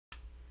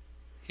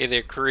Hey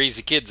there,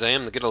 crazy kids, I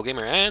am the Good Old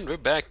Gamer, and we're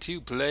back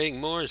to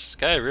playing more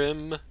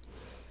Skyrim,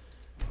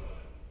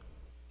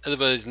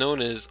 otherwise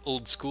known as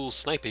old school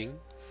sniping.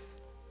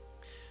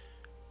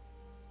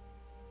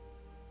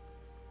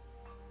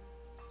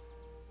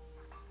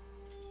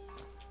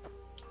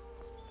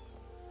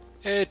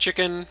 Hey,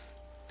 chicken.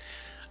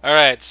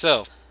 Alright,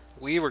 so,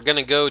 we were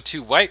gonna go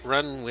to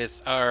Whiterun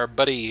with our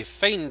buddy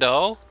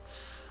Faendal,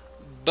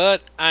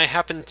 but I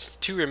happened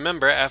to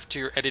remember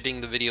after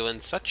editing the video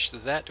and such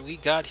that we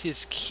got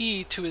his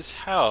key to his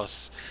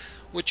house,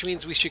 which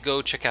means we should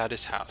go check out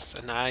his house.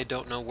 And I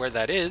don't know where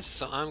that is,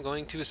 so I'm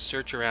going to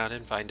search around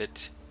and find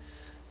it.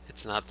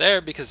 It's not there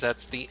because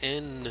that's the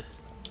inn.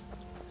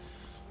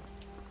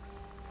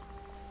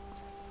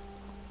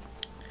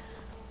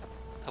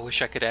 I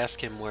wish I could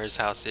ask him where his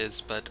house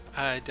is, but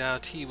I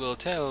doubt he will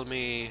tell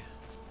me.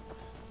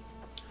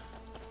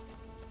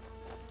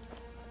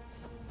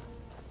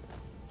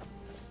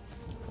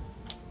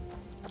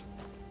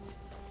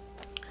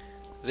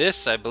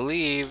 This, I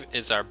believe,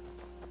 is our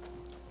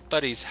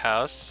buddy's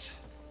house.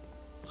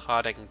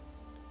 Hot and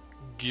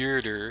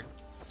Girder.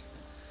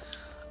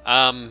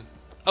 Oh,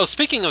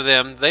 speaking of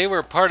them, they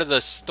were part of the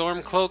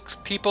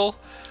Stormcloak people.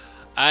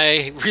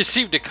 I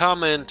received a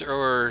comment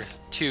or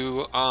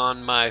two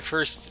on my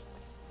first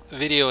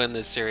video in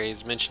this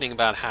series mentioning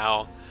about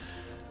how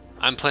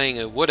I'm playing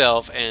a Wood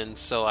Elf, and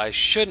so I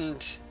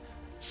shouldn't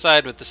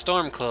side with the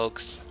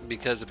Stormcloaks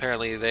because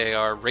apparently they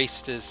are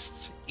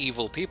racist,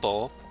 evil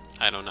people.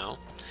 I don't know.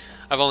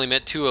 I've only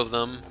met two of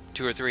them,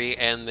 two or three,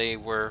 and they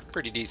were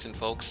pretty decent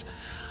folks.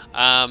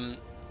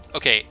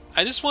 Okay,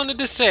 I just wanted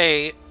to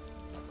say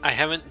I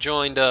haven't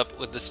joined up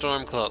with the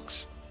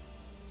Stormcloaks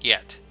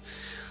yet.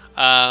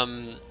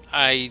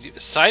 I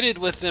sided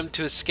with them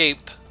to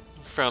escape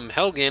from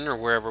Helgen, or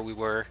wherever we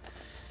were,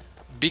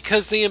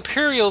 because the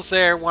Imperials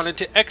there wanted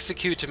to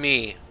execute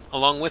me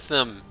along with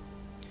them.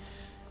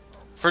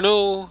 For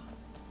no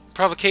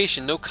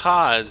provocation, no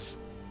cause.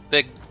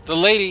 The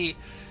lady,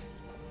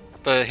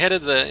 the head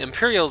of the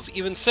Imperials,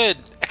 even said,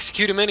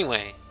 execute him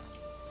anyway.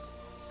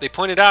 They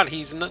pointed out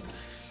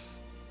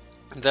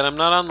that I'm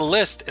not on the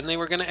list, and they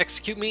were going to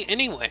execute me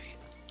anyway.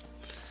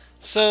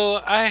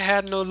 So I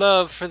had no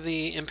love for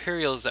the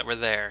Imperials that were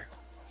there.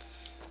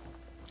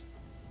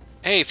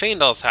 Hey,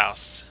 Faendal's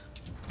house.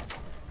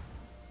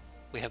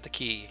 We have the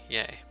key,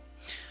 yay.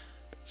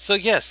 So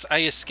yes,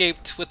 I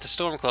escaped with the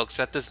Stormcloaks.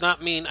 That does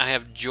not mean I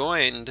have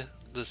joined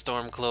the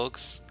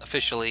Stormcloaks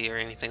officially or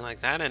anything like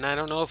that, and I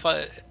don't know if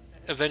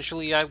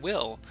eventually I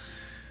will.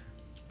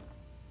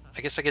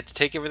 I guess I get to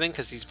take everything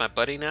because he's my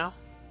buddy now.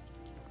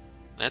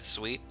 That's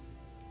sweet.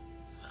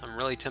 I'm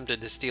really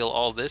tempted to steal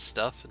all this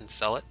stuff and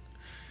sell it.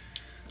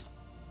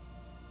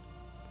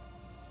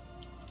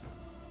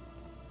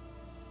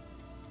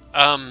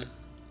 I'm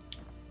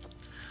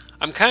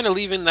kind of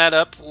leaving that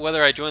up,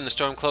 whether I join the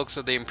Stormcloaks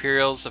or the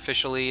Imperials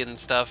officially and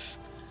stuff.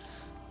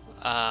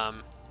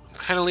 I'm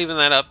kind of leaving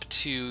that up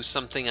to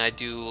something I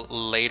do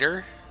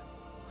later,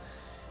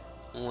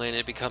 when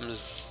it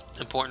becomes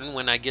important,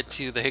 when I get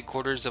to the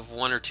headquarters of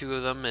one or two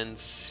of them and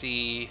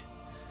see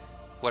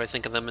what I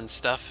think of them and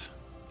stuff.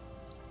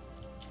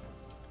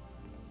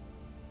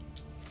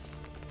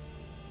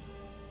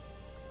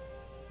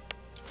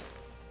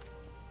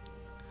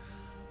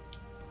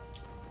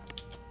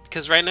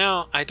 Because right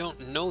now, I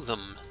don't know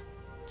them.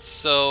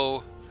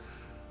 So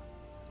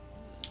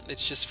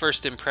it's just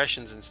first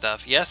impressions and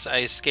stuff. Yes, I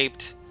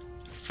escaped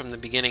from the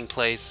beginning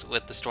place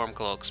with the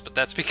Stormcloaks, but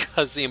that's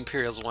because the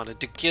Imperials wanted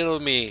to kill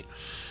me.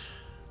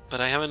 But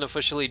I haven't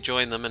officially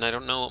joined them, and I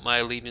don't know what my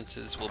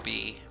allegiances will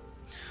be.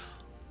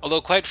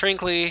 Although, quite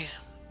frankly,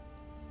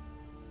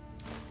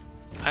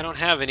 I don't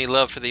have any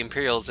love for the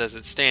Imperials as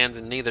it stands,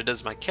 and neither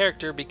does my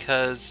character,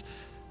 because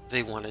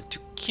they wanted to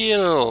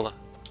kill.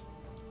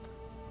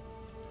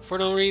 For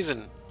no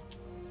reason.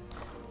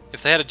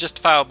 If they had a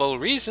justifiable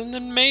reason,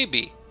 then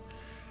maybe.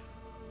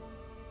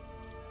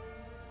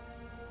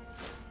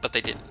 But they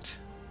didn't.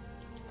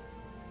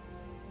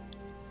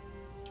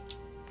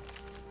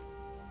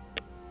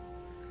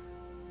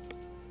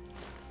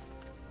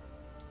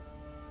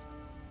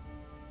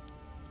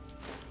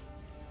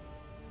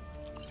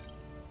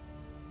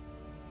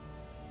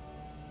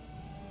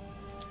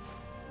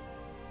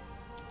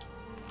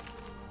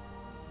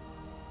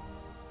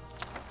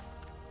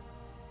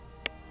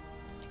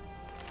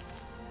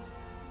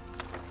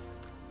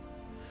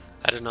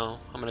 I don't know.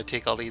 I'm gonna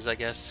take all these, I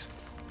guess.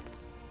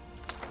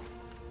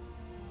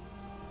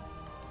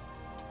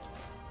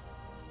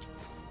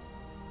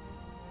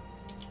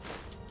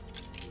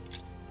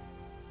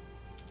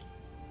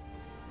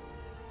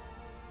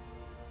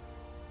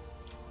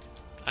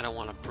 I don't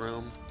want a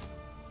broom.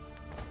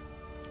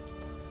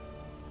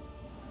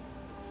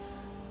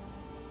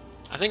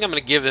 I think I'm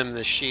gonna give him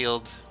the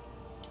shield.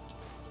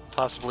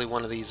 Possibly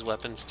one of these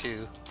weapons,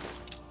 too.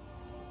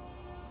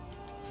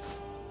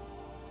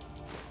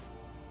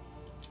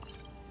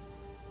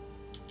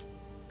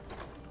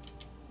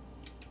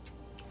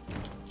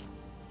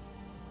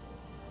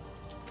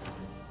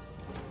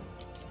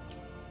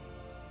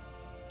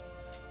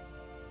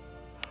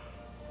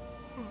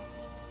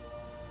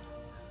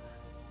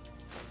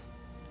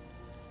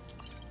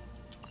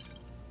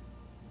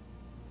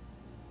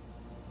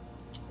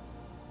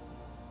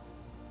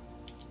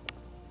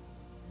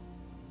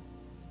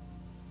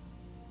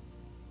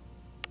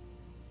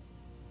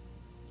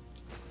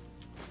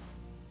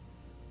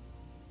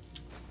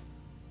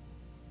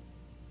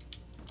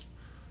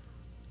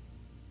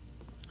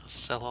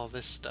 sell all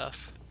this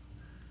stuff.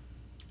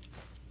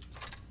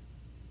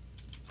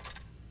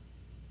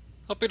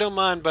 Hope you don't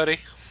mind, buddy.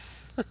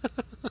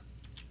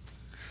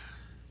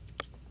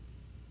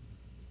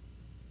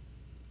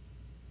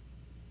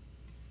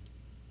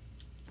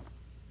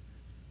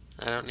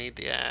 I don't need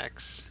the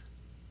axe.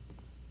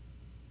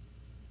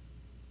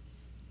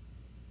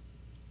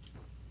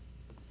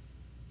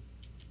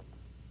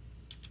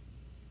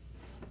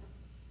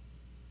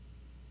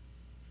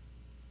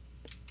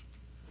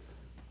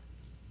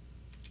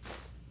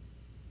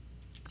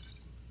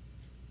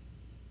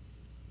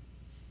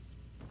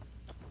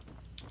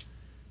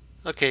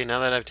 Okay, now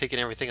that I've taken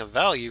everything of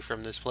value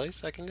from this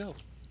place, I can go.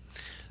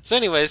 So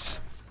anyways,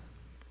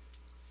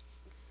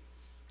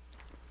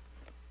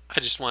 I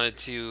just wanted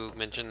to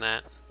mention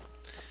that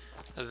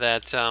I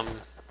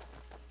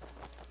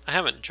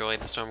haven't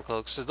joined the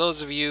Stormcloaks. So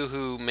those of you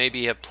who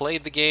maybe have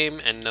played the game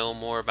and know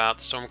more about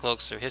the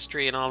Stormcloaks, their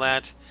history and all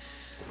that,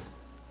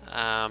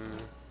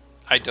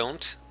 I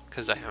don't,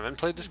 because I haven't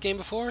played this game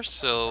before,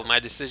 so my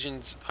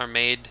decisions are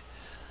made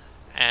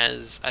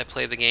as I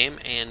play the game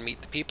and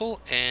meet the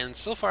people, and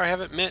so far I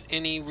haven't met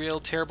any real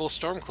terrible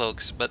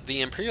Stormcloaks, but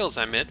the Imperials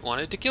I met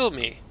wanted to kill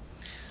me.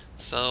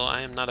 So I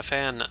am not a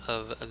fan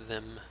of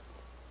them,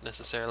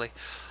 necessarily.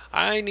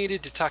 I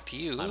needed to talk to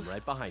you. I'm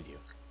right behind you.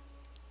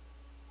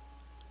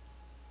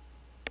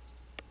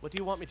 What do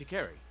you want me to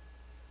carry?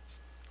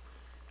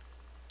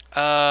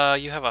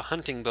 You have a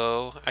hunting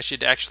bow. I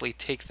should actually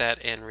take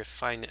that and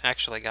refine it.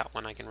 Actually, I got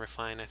one I can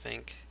refine, I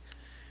think.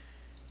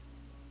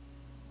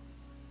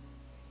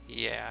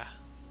 Yeah.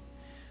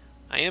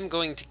 I am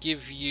going to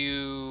give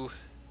you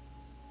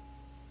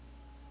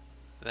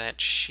that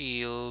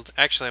shield.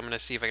 Actually, I'm going to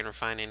see if I can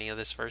refine any of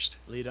this first.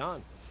 Lead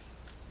on.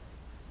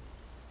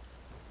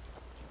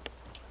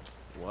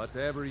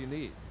 Whatever you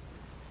need.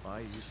 I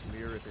use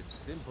smear if it's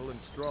simple and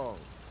strong.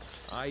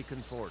 I can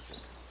forge it.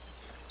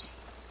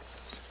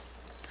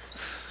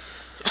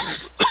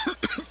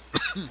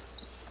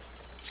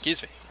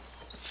 Excuse me.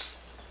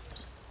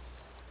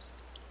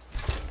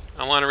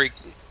 I want to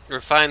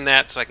refine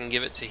that so I can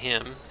give it to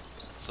him,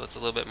 so it's a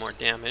little bit more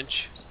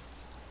damage.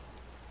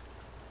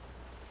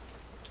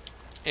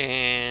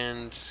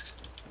 And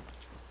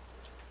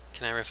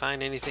can I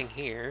refine anything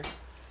here?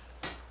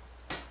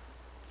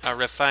 I'll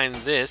refine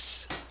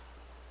this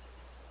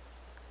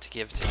to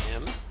give to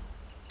him.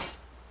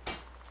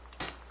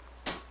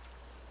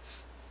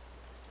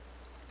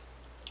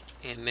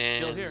 And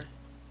then... Still here.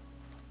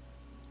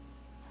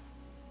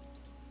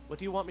 What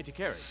do you want me to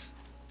carry?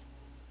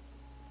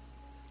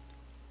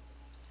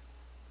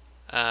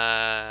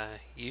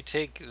 You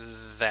take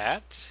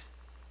that.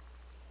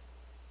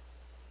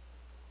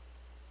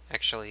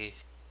 Actually,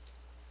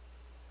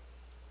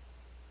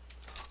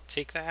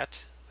 take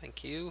that.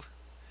 Thank you.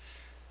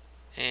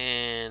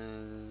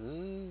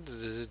 And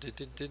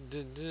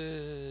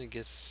I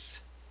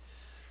guess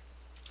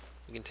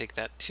we can take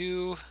that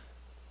too.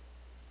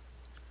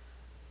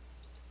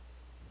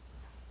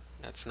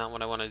 That's not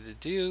what I wanted to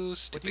do.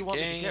 Stupid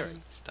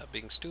game. Stop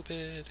being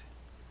stupid.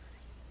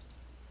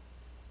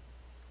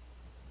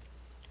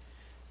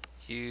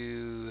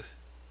 You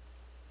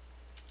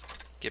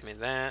give me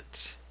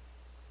that.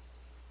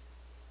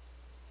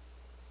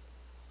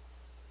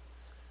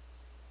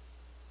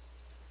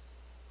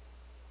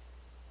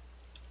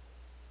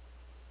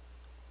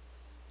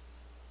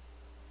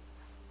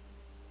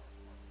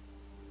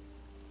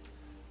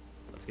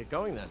 Let's get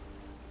going then.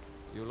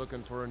 You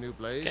looking for a new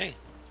blade? Okay.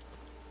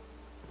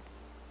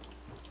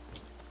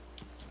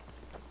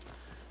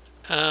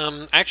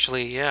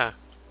 Actually, yeah.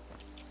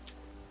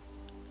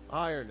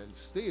 Iron and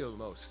steel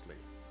mostly.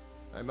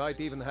 I might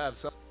even have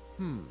some...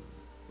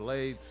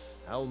 blades,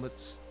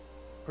 helmets,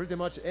 pretty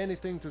much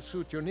anything to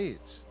suit your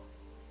needs.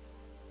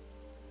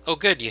 Oh,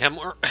 good. You have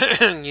more.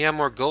 You have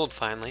more gold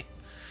finally.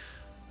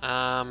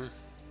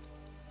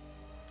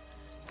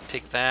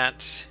 Take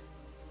that.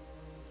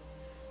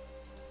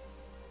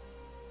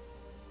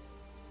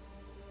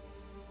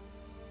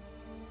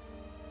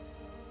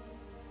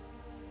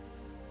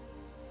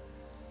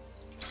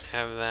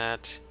 Have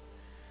that.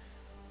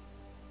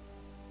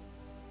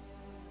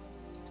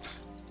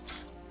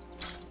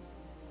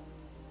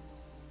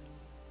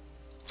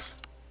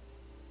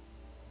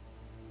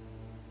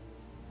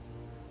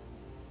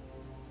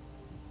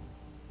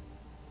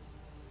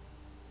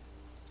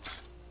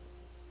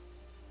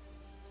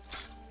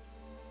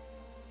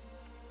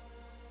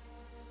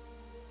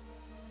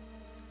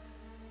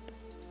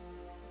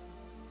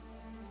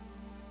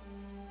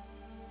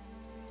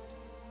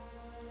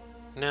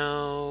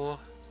 No.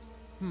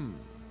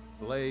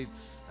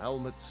 Blades,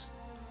 helmets,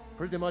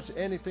 pretty much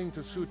anything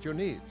to suit your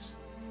needs.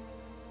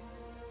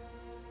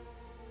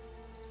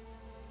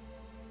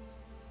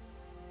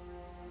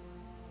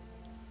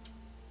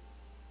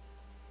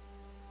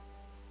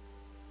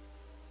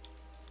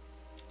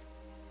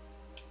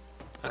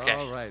 Okay.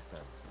 All right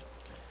then.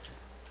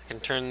 I can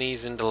turn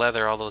these into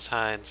leather, all those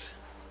hides.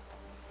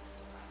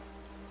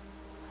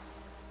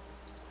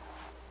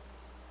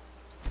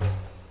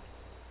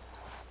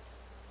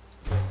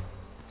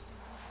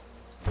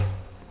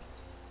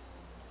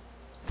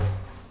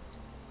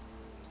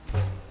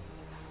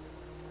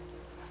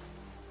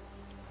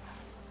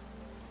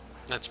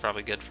 That's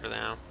probably good for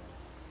now.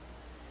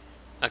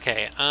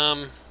 Okay,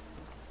 I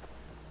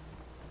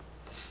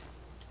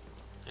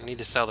need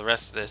to sell the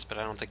rest of this, but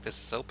I don't think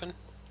this is open.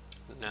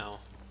 No.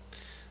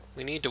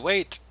 We need to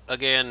wait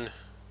again.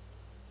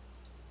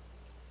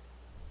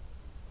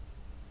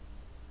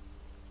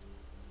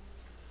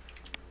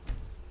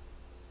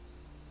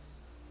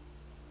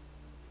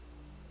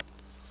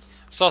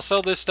 So I'll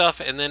sell this stuff,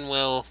 and then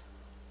we'll,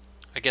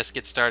 I guess,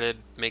 get started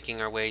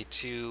making our way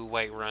to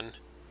Whiterun.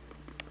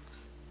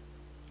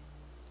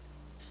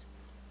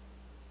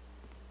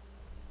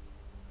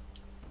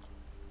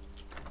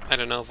 I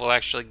don't know if we'll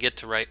actually get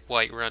to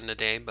Whiterun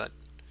today, but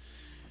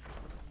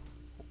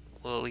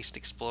we'll at least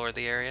explore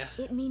the area.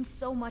 It means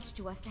so much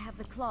to us to have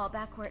the claw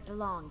back where it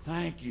belongs.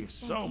 Thank you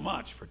so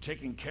much for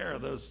taking care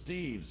of those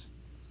thieves.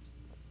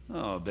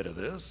 Oh, a bit of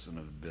this and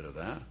a bit of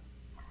that.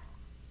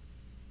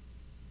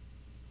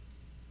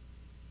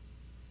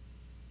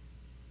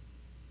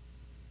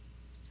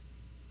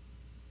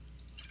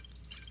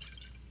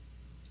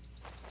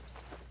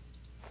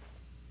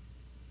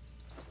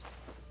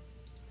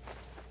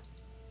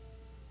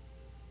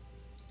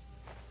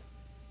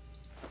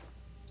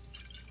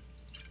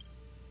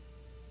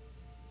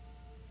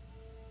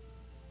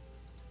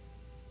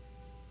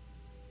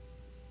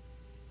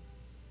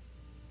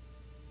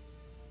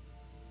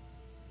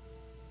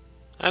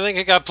 I think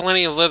I got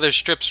plenty of leather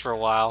strips for a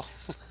while.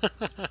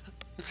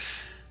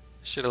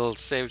 Should have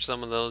saved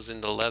some of those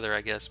into leather,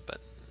 I guess,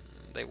 but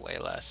they weigh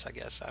less, I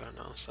guess. I don't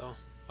know, so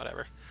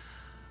whatever.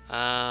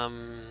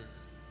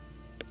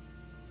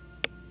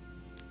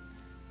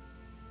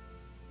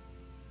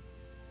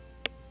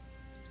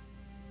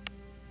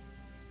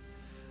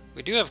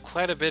 We do have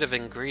quite a bit of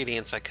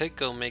ingredients. I could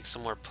go make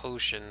some more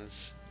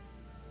potions.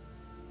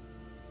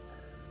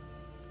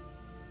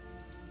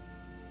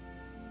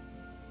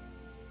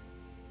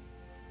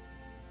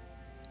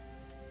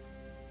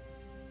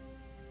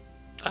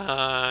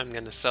 I'm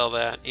gonna sell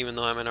that, even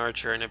though I'm an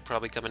archer and it'd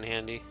probably come in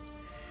handy.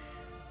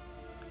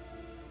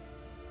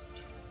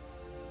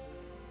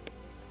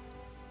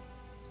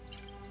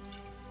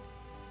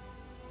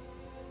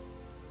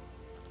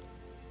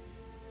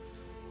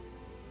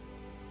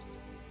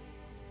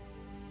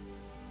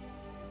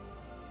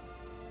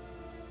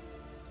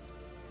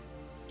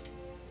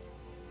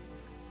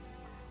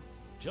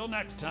 Till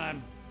next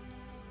time.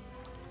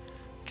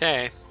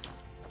 Okay.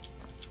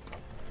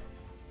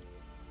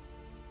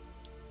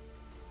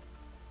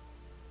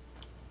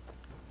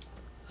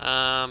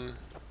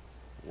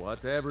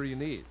 Whatever you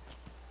need.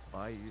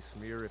 Buy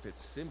Ysmir if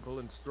it's simple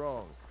and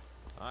strong.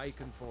 I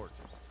can forge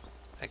it.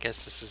 I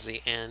guess this is the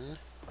inn.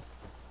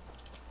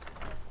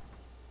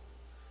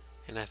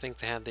 And I think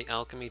they had the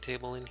alchemy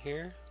table in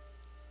here.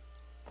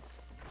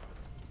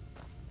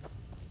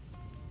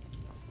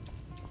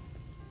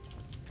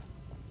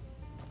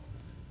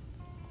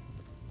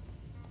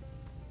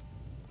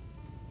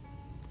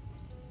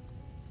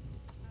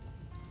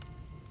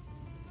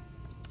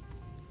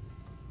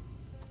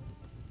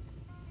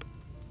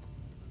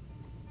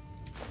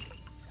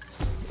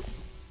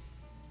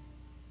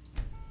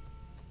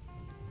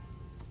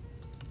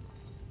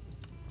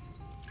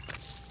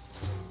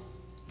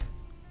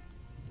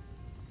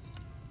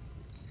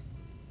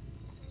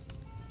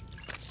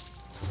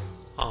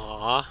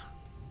 Aww.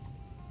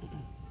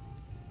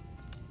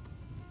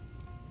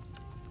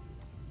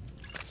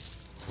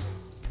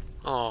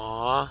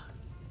 Aww.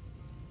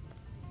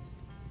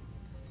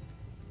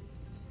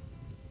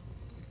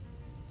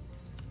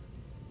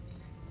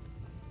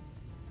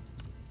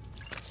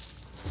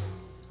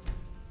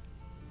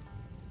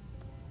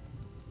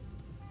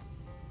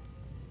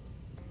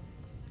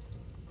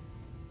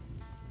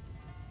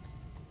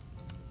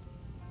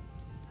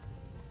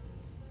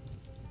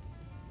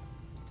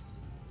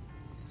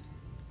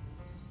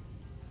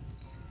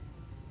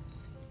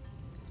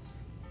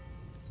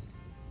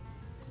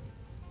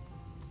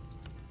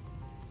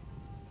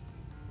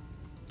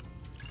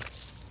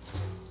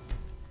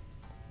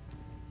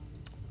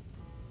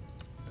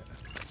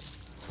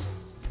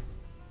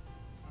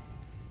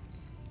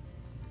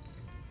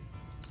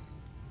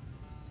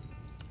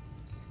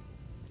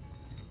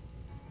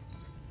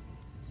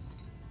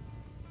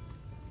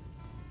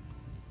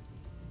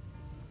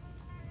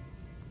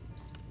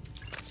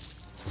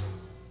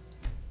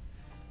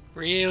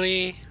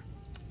 Really?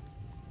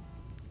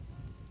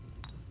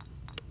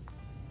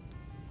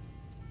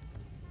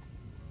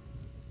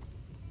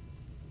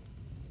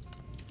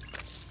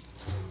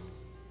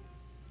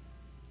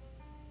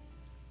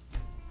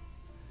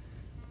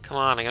 Come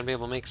on, I gotta be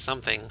able to make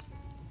something.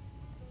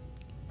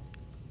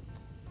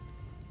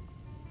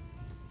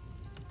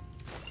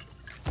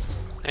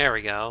 There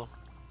we go.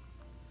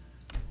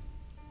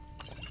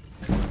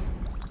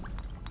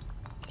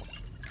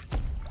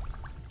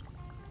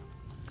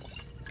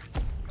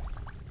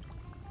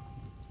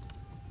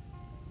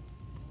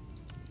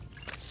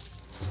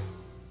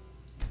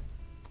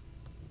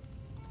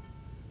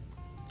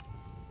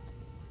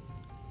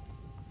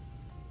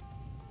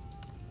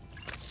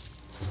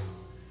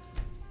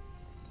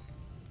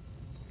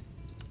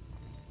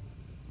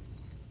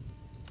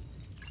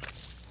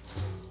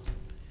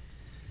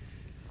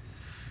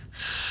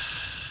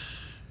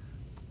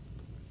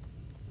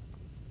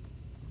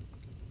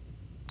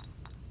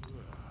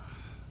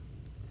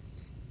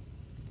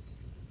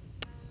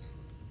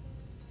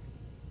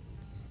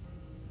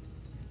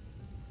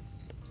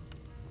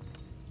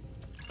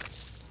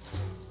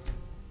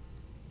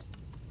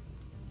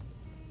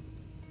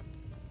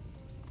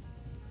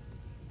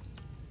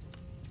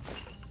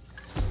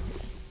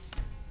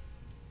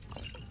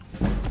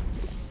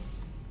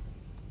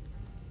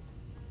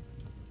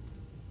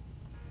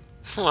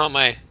 Well,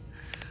 my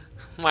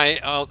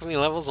alchemy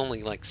level's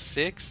only like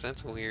 6.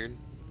 That's weird.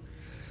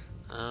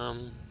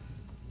 Um.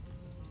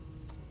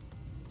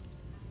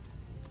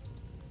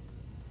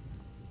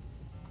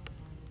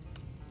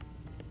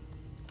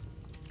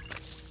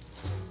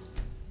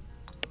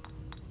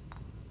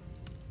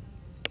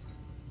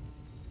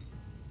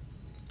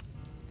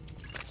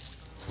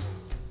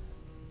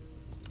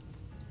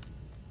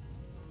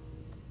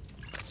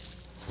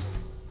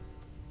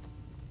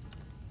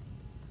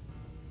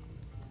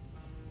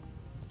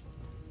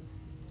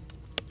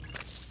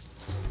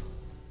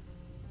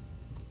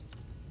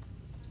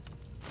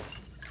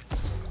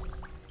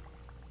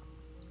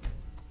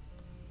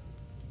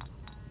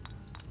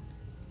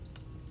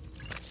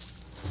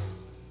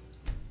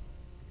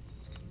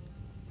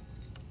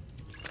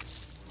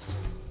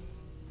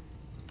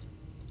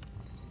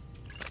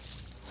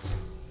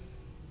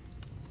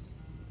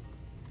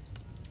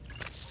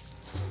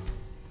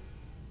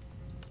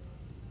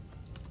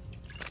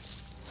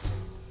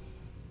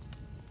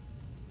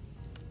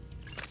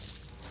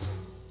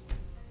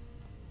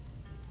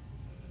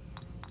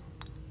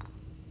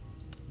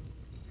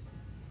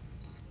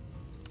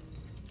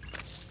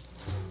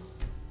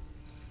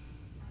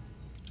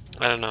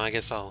 I don't know, I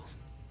guess I'll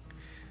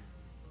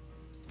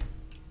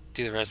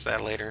do the rest of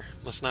that later.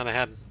 Must not have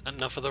had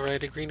enough of the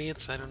right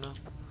ingredients, I don't know.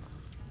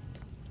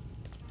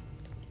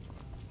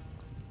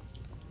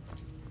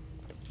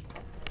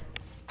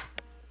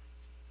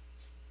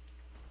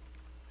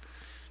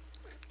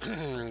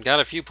 Got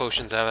a few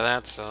potions out of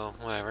that, so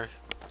whatever.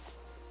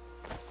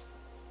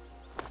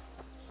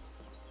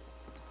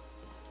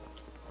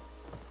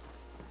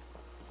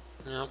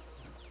 Nope,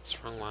 it's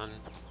the wrong one.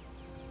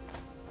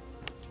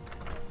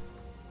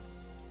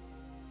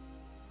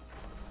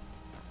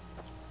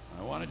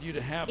 I wanted you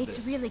to have It's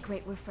this. really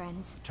great we're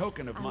friends.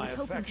 Token of I my was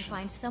hoping to affection.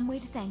 find some way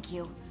to thank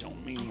you.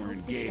 Don't mean I we're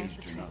hope this does engaged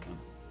the or trick. nothing.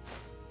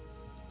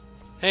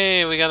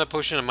 Hey, we got a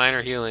potion of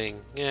minor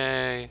healing.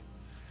 Yay.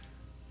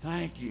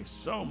 Thank you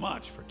so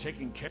much for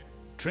taking care.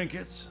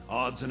 Trinkets,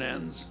 odds and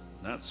ends,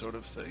 that sort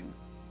of thing.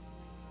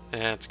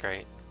 That's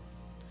great.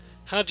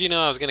 How'd you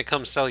know I was gonna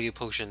come sell you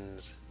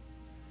potions?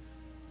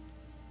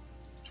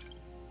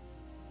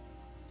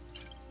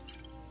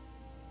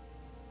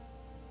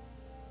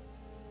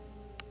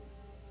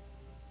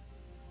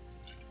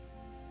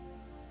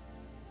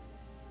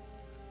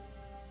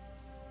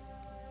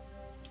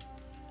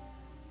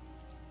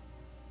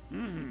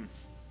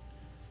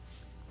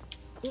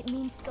 It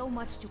means so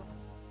much to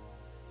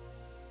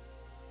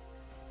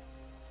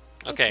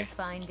Okay, It's a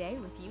fine day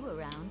with you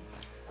around.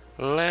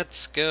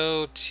 let's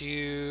go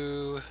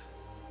to...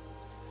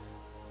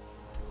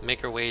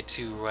 make our way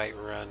to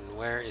Whiterun.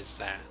 Where is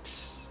that?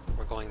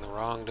 We're going the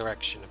wrong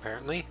direction,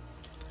 apparently.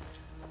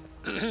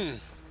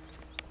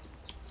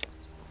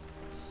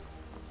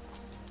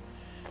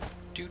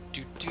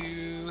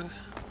 Do.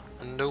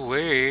 And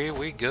away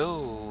we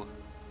go.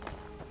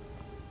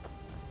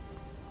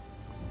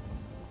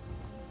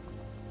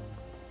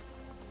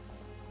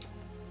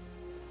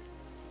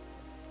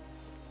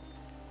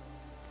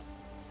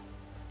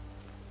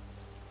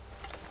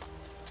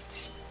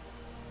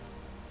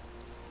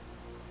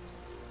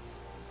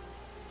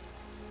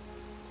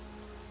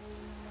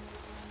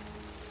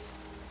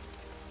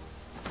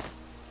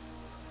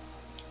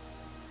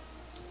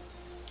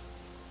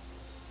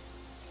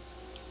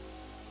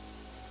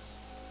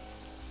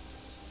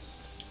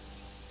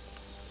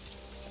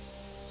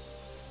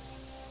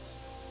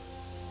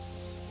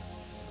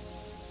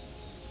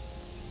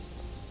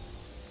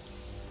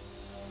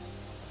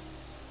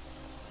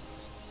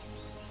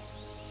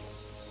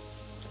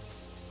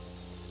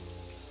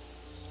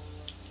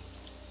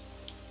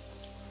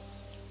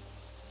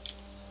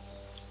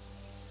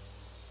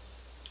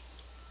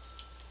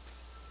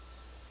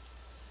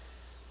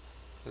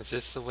 Is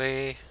this the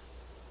way?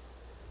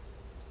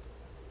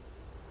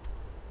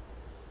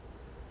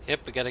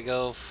 Yep, we gotta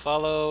go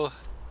follow.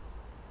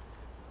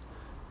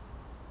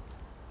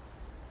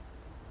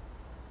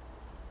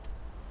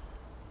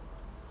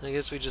 I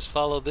guess we just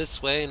follow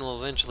this way and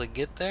we'll eventually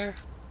get there.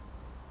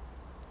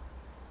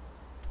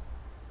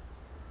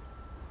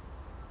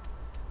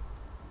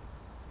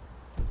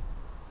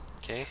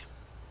 Okay,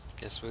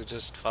 guess we'll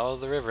just follow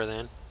the river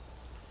then.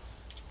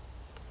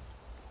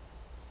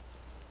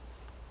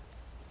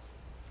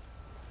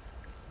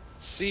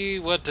 See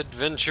what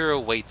adventure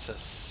awaits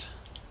us.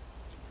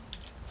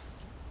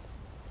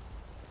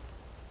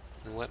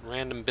 And what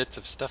random bits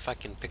of stuff I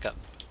can pick up.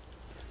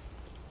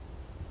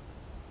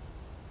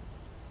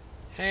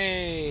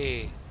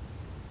 Hey!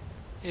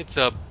 It's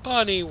a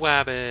bunny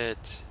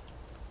wabbit!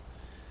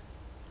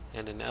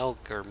 And an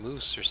elk or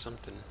moose or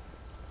something.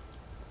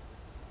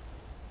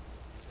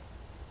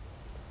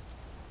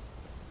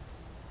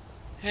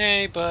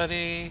 Hey,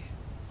 buddy!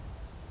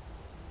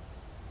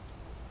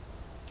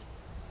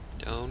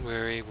 Don't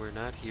worry, we're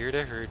not here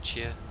to hurt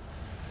you.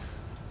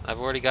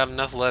 I've already got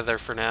enough leather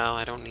for now,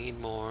 I don't need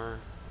more.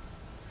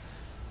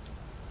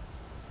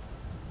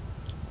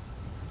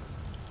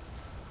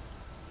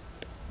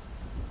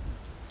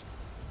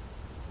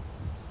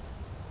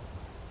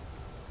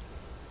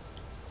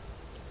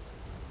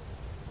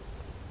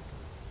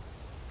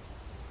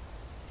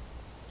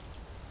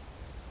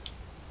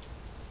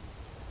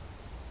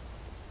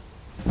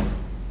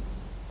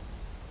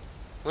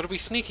 What are we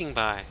sneaking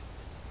by?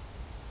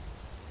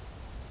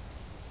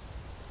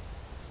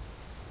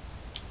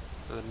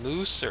 The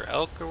moose or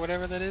elk or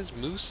whatever that is?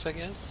 Moose, I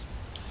guess?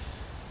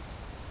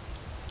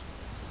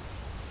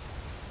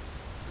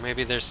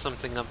 Maybe there's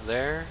something up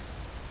there?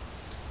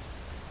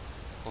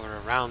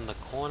 Or around the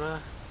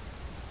corner?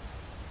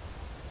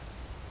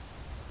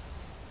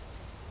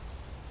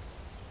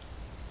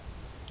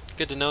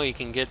 Good to know you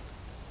can get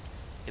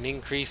an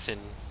increase in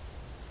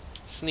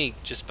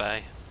sneak just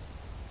by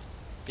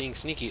being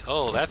sneaky.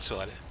 Oh, that's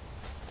what it.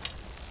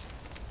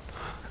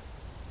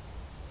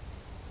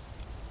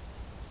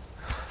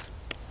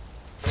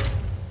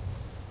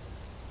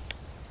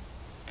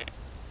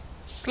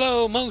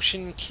 Slow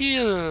motion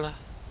kill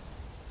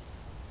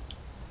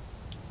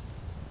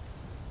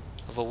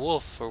of a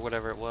wolf or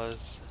whatever it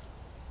was.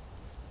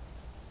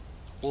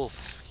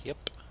 Wolf,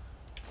 yep.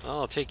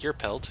 Well, I'll take your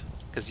pelt,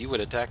 because you would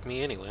attack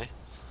me anyway.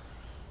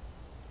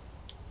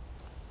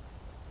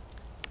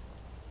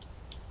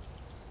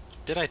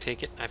 Did I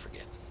take it? I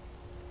forget.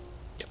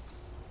 Yep.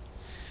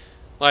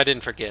 Well, I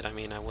didn't forget. I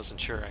mean, I wasn't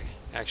sure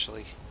I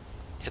actually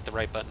hit the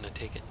right button to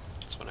take it.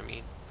 That's what I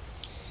mean.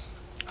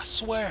 I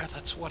swear,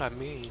 that's what I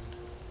mean.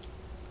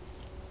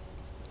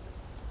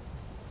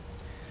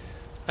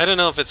 I don't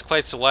know if it's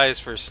quite so wise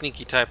for a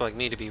sneaky type like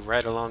me to be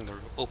right along the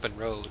open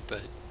road,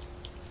 but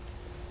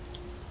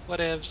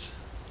whatevs.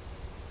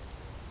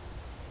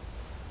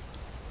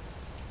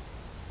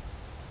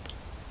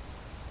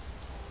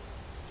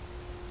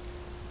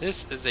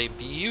 This is a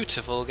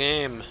beautiful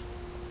game.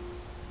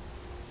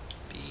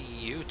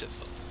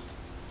 Beautiful.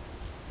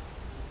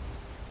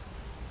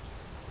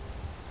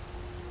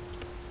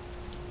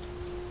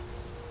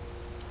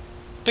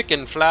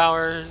 Picking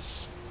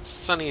flowers,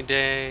 sunny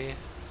day.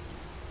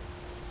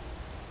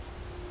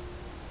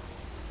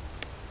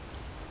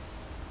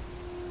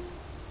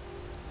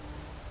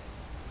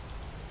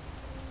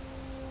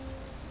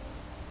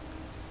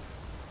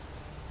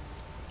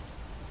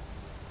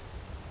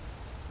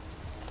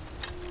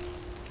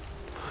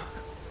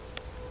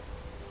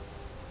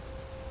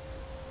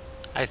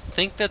 I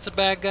think that's a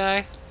bad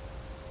guy.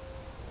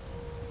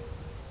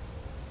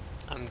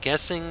 I'm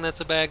guessing that's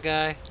a bad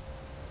guy.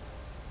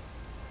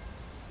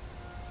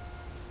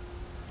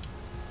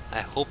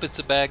 I hope it's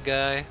a bad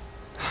guy.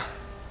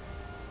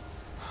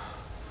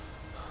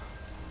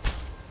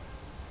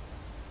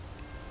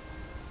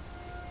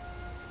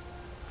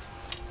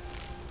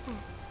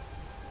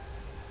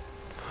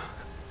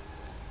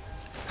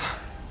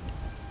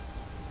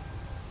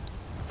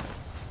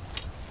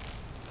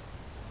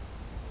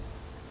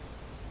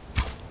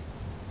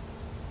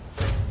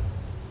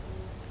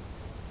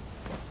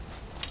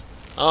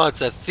 Oh,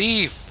 it's a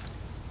thief!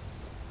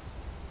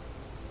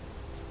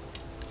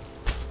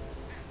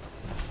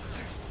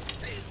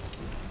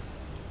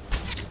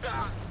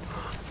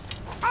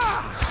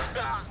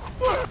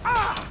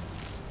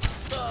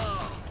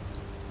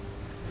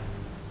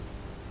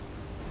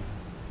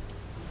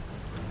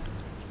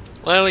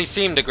 Well, he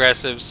seemed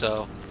aggressive,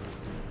 so...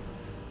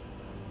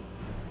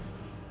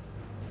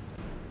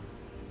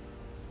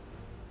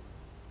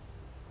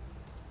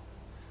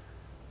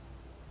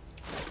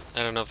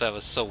 I don't know if that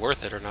was so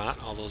worth it or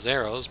not, all those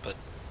arrows, but...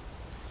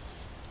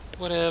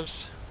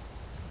 whatevs.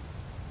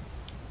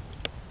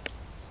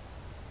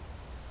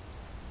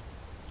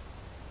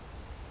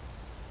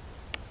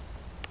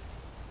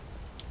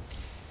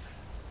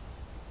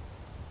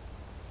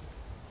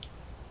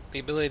 The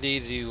ability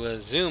to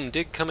zoom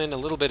did come in a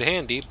little bit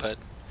handy, but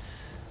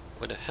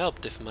would have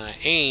helped if my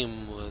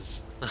aim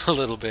was a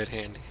little bit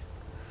handy.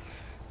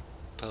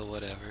 But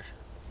whatever.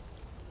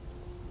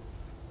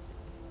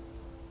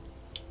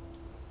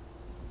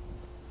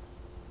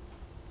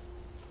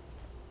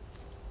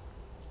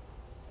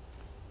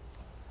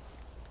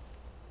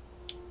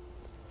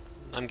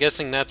 I'm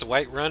guessing that's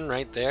Whiterun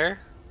right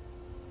there.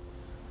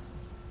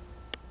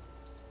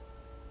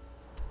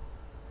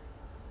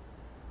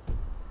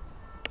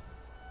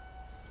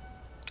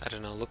 I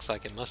don't know, looks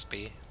like it must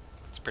be.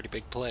 It's a pretty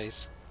big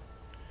place.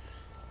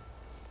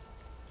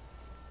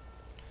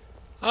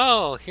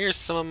 Oh, here's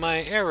some of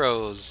my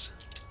arrows.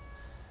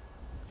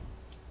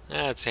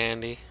 That's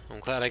handy. I'm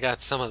glad I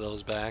got some of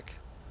those back.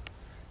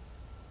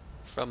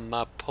 From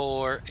my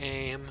poor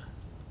aim.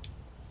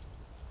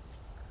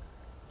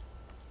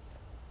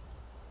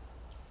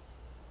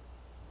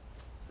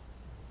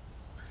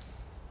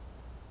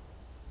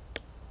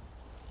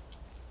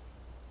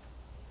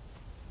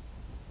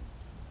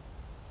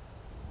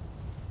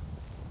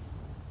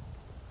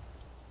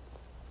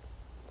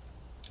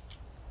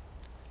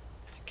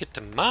 Get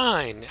to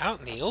mine out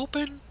in the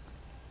open?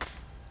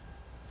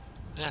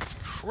 That's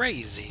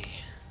crazy.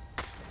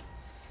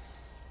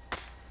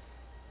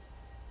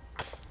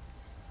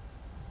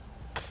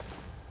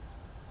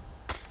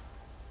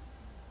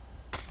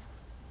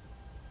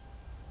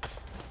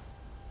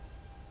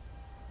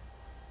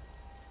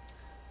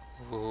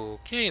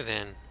 Okay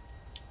then.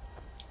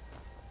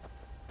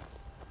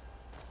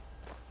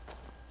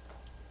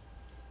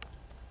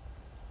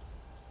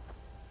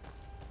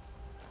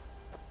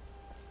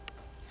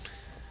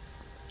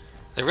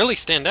 They really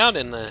stand out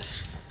in the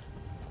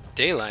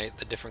daylight,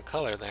 the different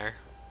color there.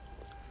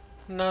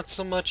 Not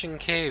so much in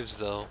caves,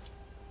 though.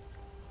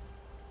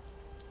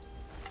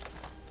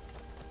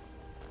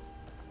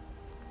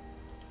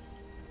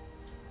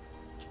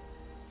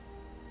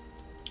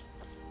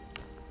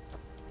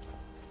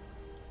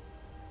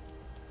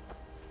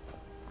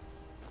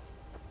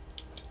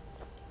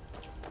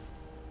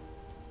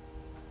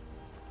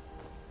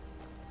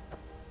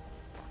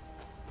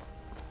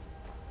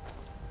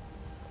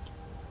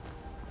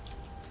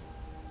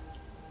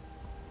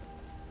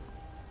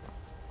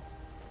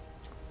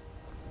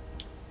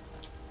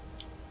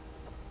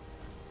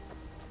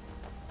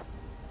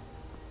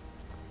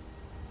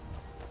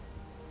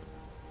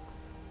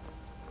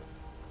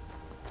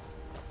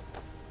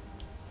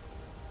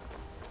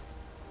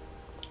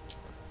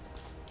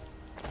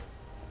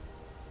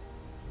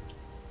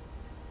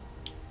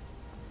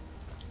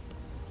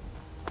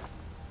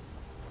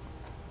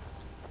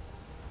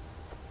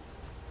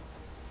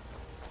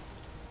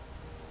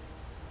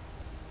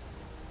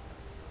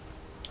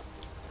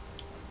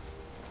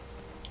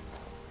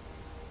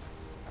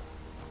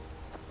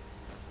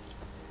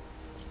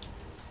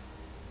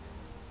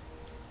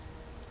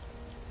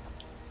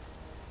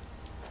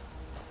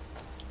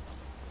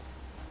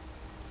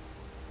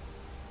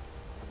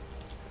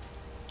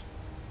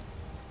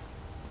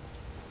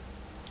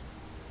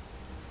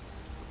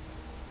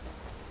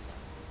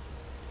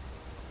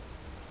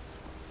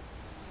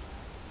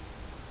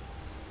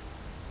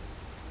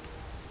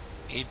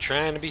 You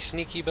trying to be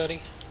sneaky,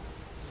 buddy?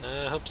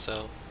 I hope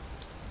so.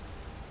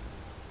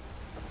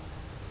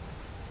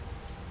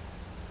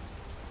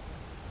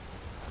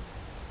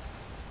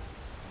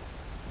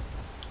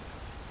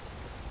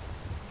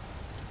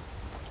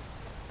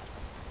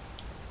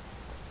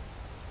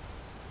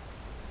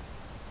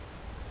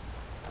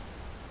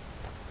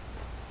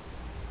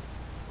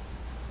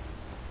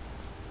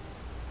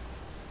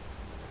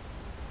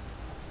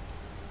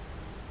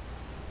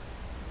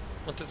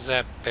 What does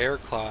that bear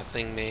claw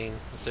thing mean?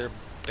 Is there a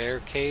bear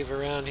cave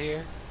around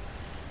here?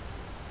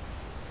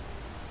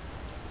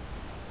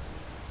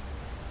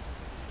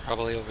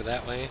 Probably over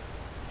that way,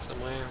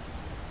 somewhere.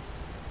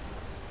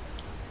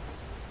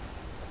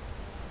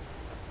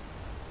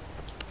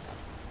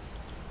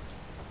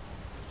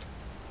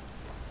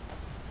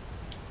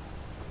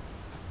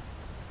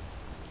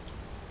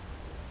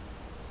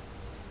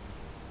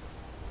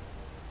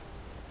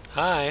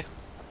 Hi.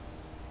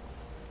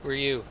 Who are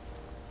you?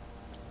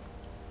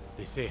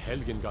 They say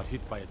Helgen got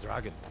hit by a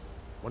dragon.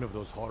 One of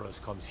those horrors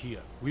comes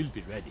here. We'll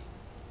be ready.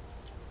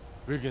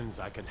 Brigands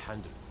I can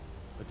handle.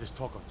 But this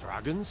talk of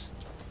dragons?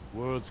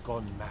 World's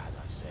gone mad,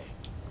 I say.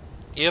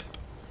 Yep,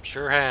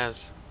 sure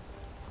has.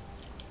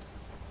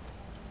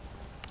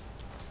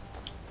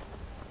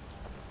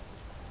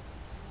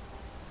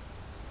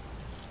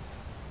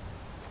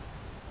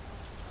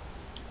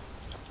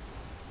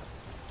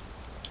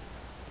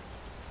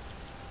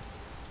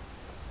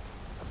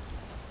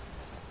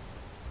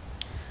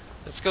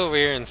 Let's go over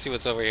here and see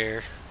what's over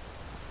here.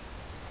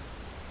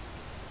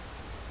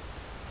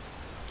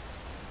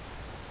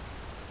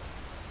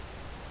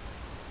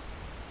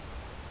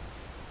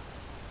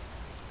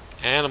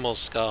 Animal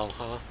skull,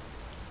 huh?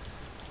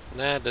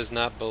 That does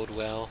not bode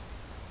well.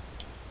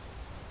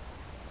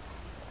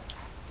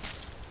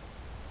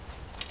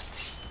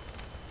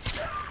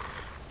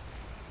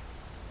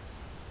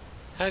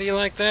 How do you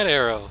like that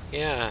arrow?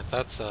 Yeah, I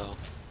thought so.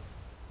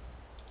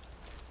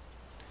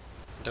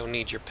 Don't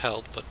need your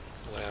pelt, but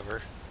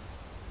whatever.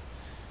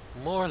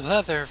 More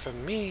leather for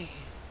me.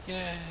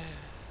 Yeah.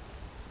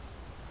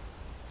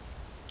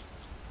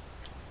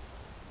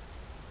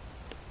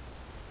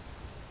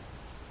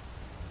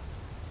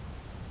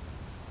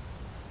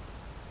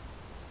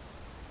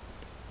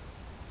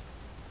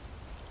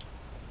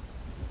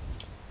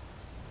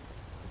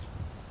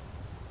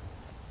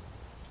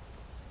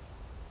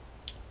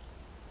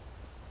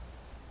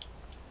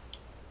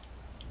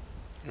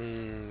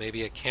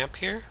 Maybe a camp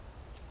here?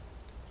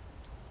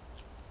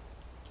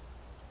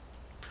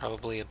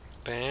 Probably a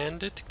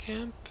bandit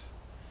camp?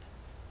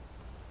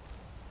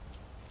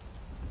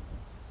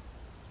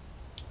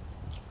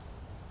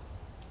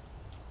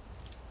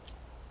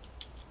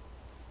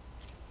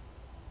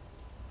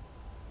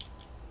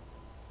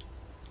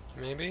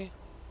 Maybe?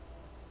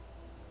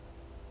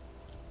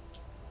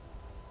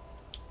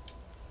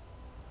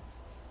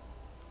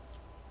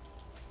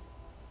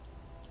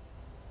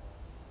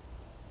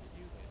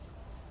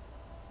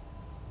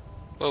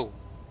 Whoa.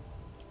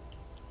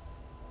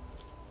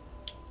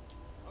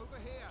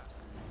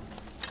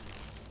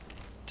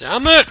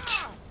 Damn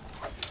it!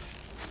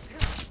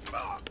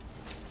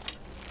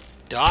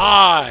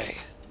 Die!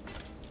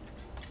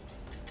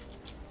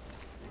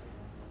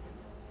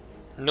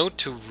 Note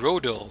to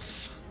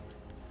Rodolph.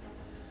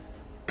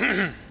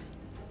 I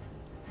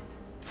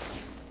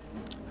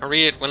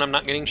read it when I'm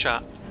not getting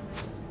shot.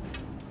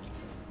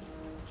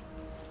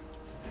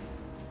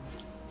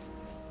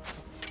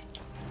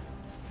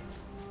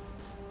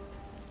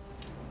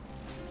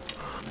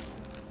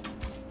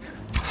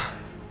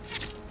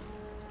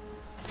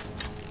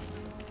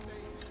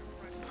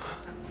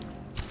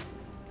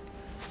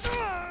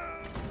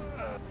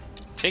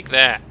 Take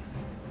that.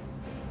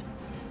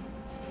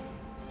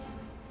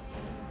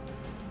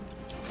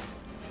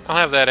 I'll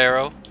have that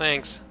arrow.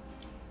 Thanks.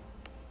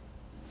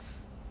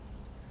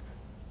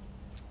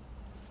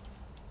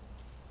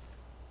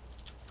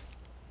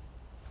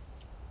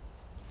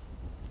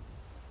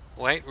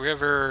 White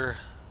River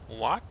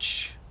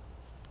Watch?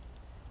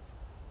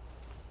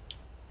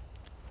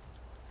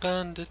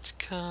 Bandit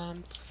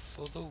camp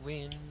for the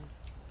win.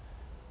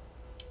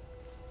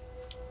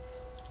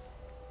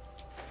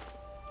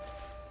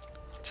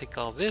 I'll take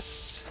all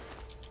this.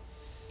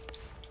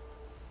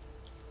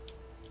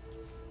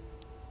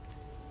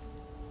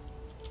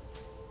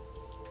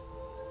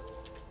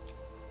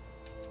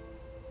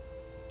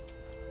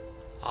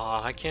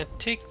 Aw, I can't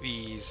take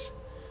these.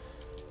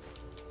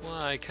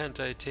 Why can't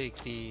I take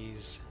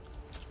these?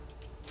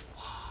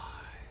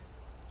 Why?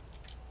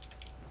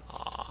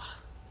 Aw.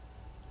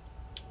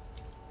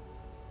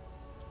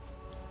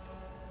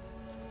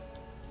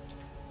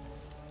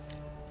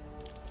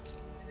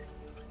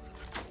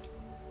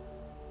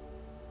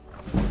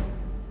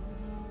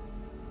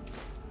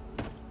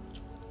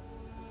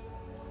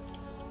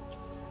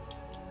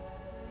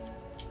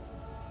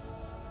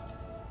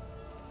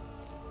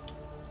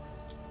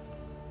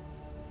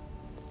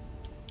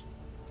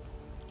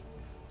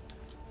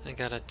 I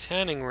got a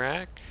tanning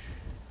rack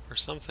or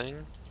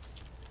something.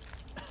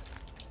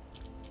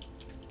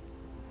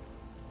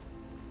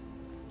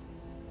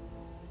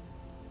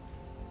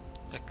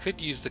 I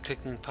could use the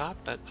cooking pot,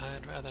 but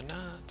I'd rather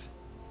not.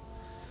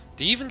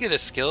 Do you even get a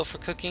skill for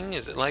cooking?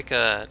 Is it like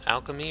a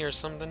alchemy or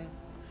something?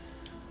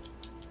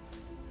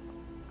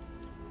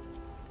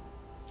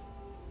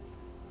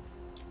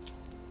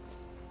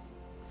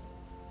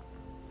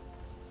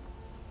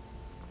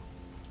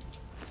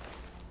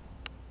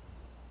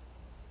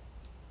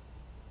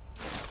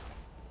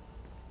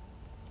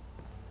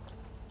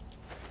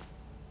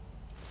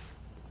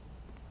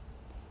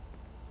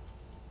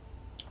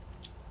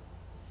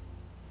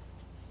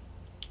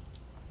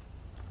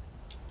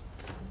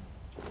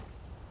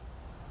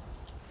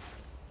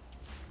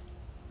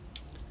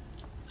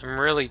 I'm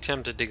really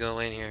tempted to go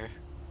in here.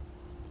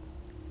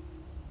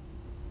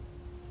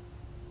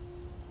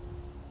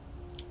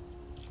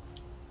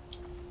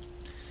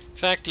 In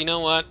fact, you know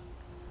what?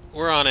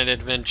 We're on an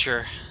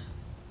adventure.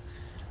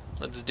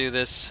 Let's do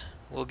this.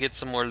 We'll get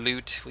some more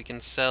loot we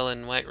can sell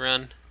in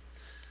Whiterun.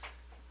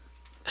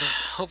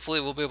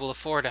 Hopefully we'll be able to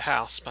afford a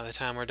house by the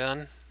time we're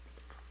done.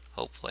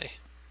 Hopefully.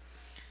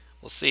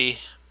 We'll see.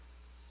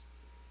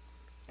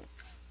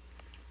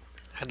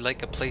 I'd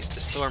like a place to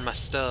store my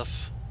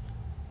stuff.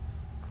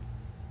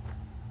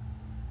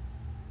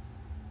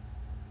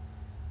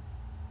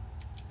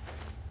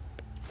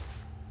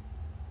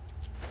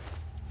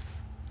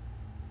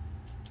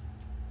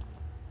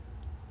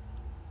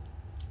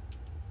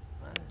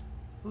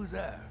 Who's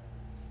there?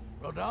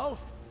 Rodolphe?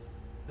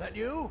 That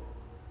you?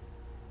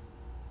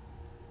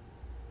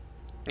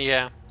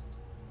 Yeah.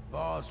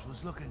 Boss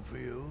was looking for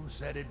you,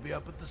 said he'd be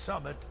up at the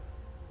summit.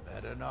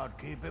 Better not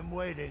keep him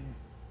waiting.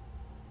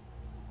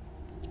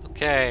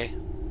 Okay.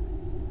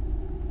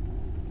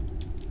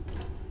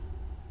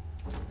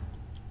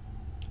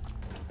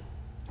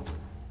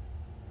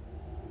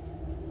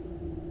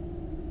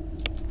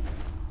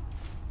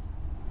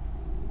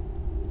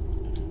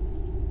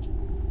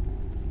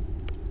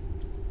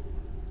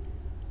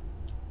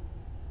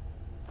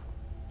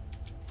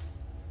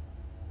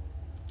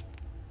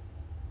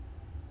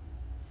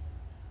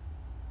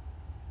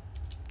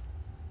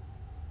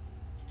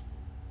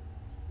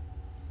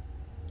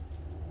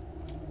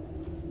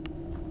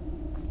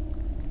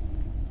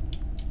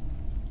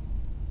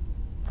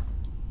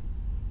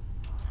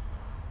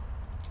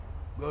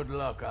 Good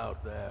luck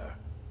out there.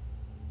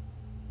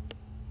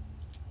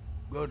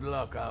 Good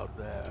luck out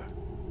there.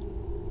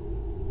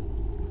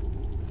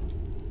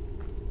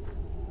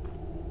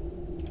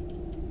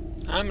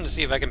 I'm gonna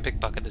see if I can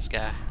pickpocket this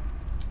guy.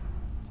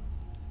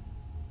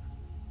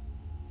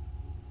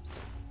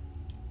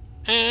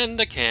 And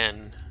I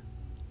can.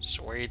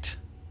 Sweet.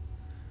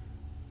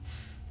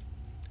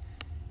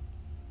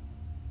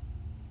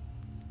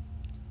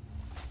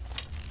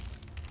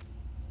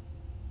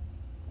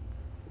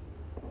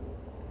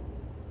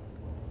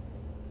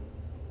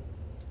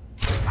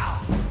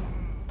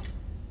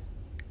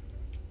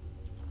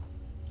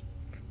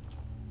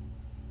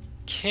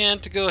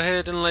 Can't go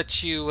ahead and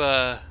let you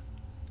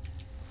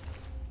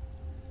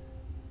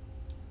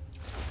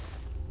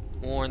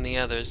warn the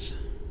others.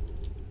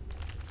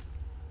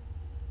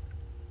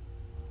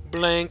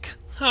 Blank.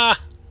 Ha!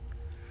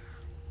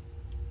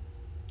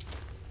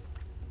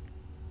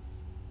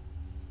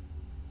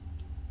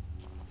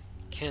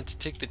 Can't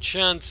take the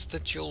chance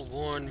that you'll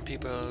warn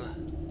people.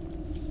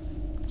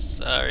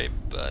 Sorry,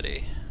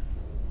 buddy.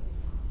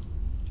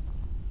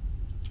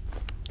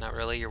 Not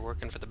really, you're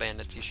working for the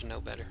bandits, you should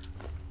know better.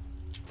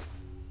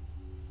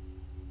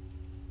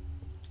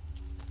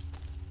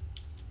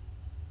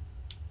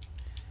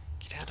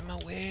 Get out of my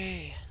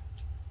way.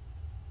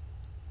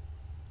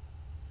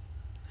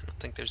 I don't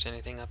think there's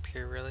anything up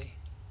here, really.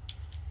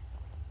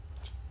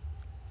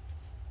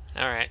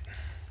 Alright.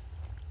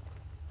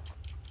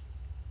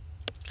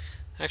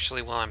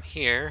 Actually, while I'm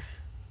here,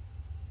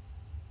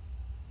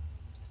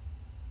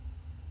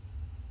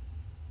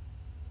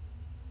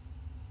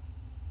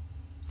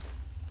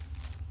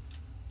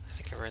 I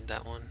think I read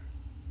that one.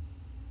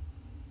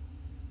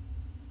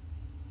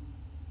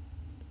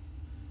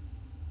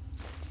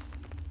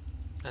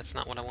 That's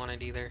not what I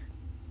wanted either.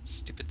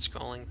 Stupid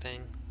scrolling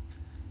thing.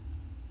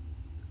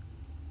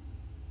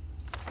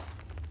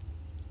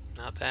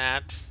 Not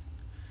that.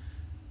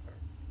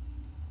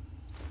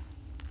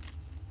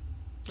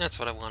 That's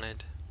what I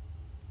wanted.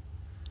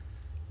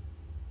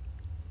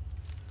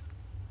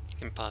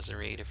 You can pause and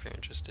read if you're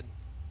interested.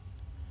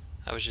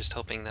 I was just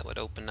hoping that would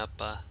open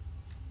up a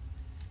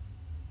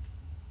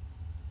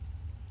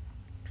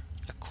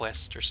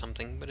quest or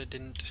something, but it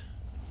didn't.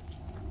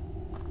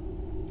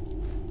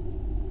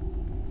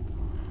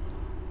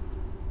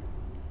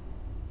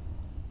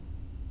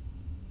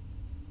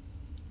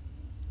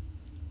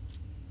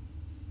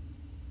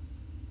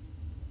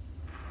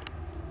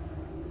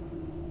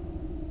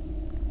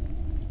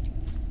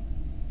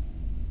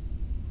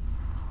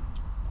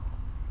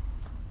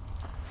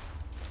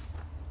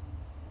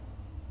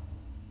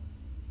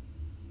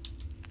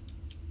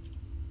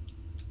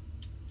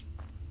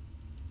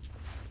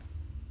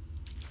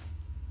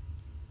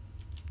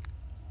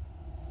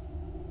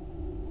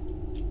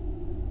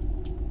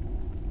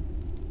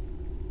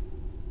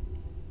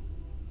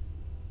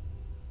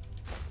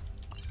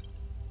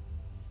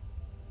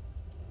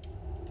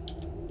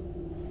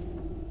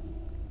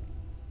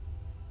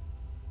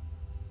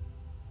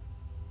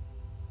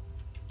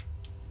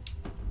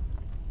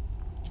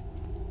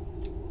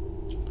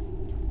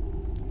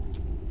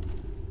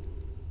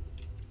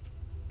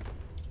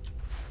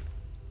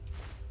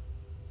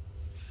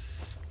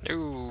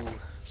 No!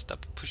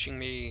 Stop pushing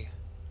me.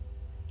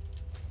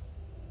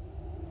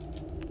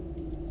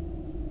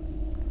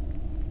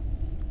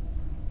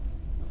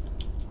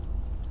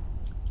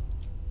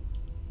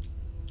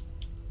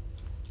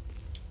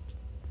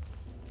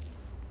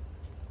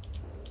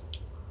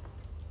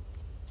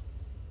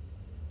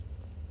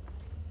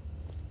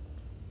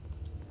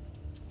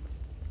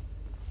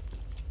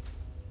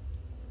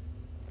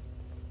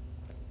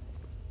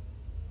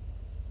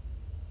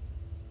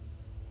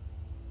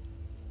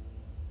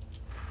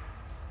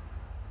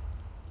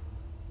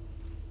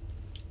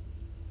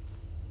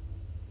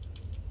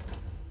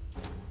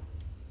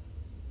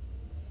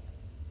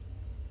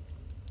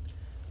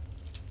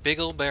 Big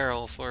ol'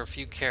 barrel for a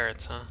few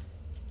carrots, huh?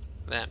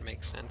 That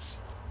makes sense.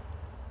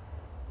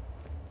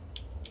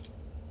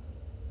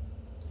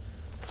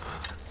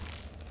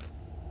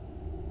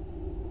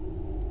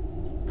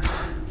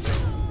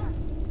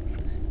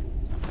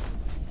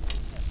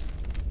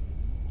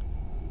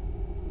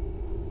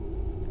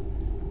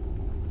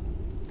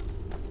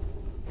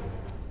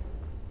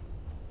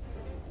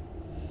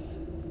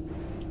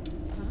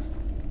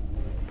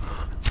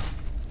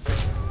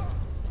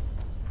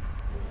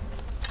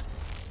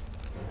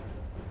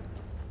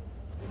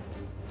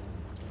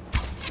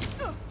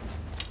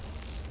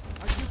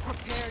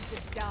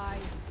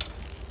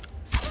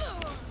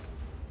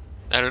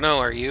 I don't know,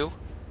 are you?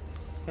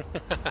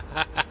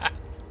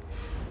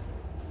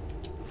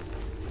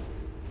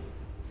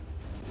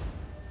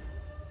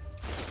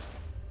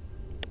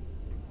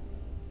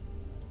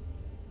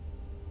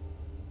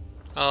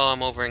 Oh,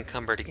 I'm over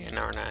encumbered again,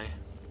 aren't I?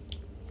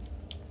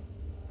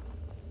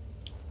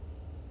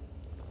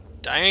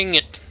 Dang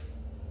it!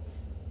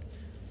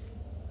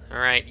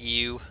 Alright,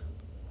 you.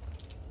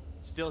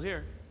 Still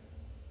here.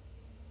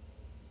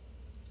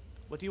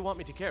 What do you want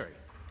me to carry?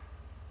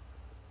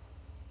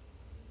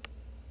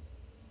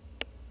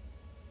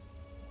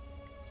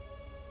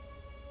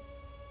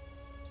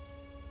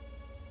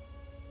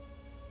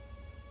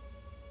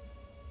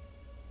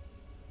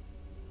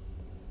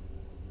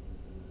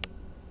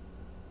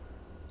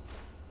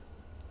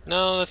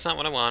 No, that's not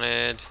what I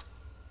wanted.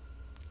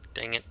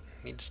 Dang it.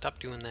 Need to stop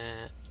doing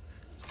that.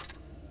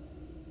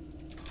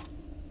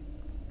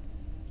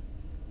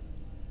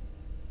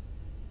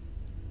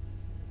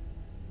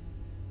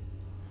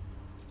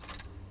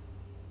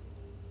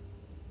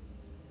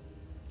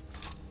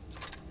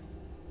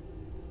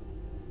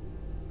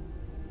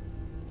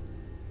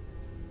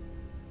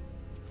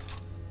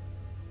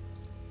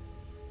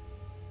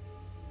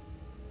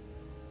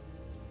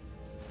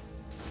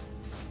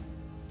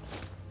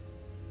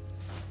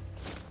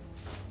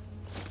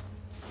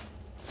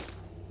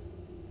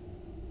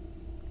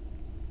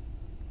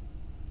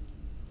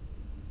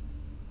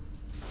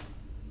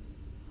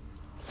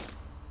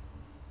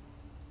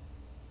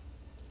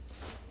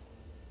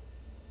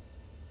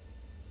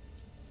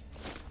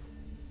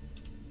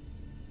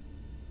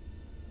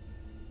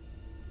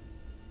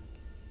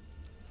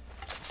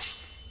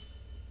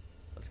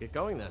 Let's get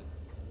going then.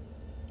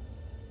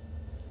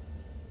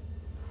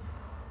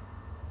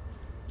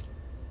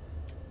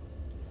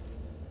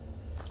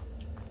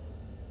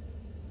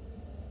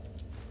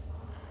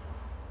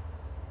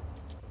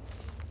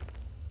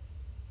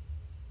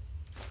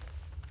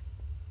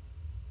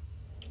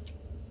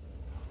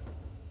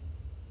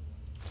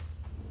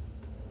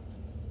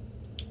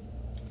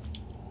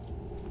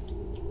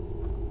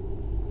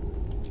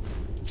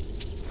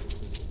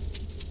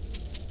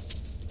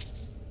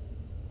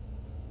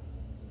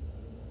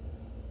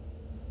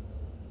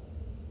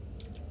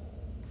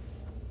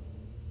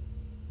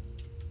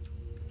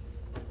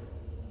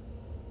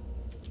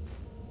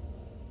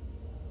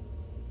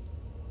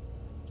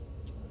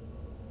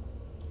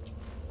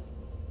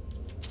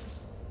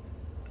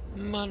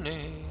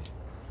 money.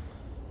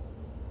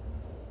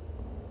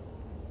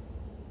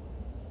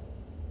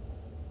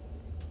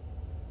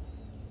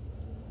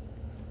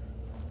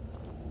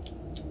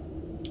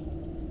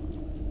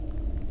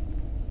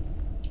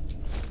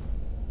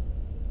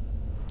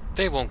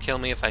 They won't kill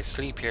me if I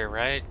sleep here,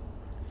 right?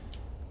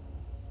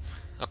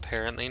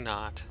 Apparently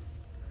not.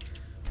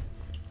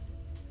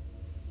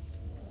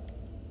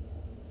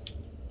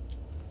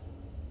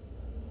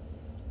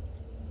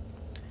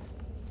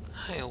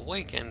 I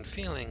awaken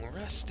feeling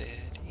rested.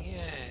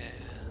 Yeah.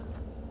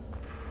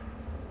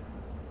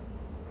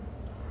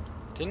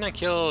 Didn't I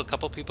kill a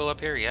couple people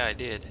up here? Yeah, I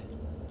did.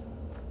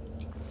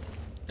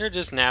 They're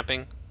just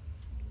napping.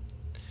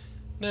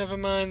 Never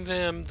mind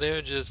them,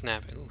 they're just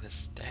napping. Ooh, a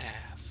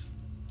staff.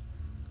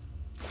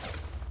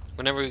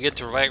 Whenever we get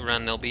to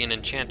Whiterun, there'll be an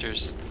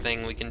enchanter's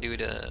thing we can do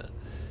to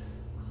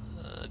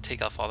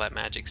take off all that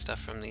magic stuff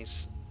from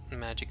these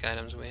magic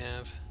items we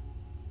have.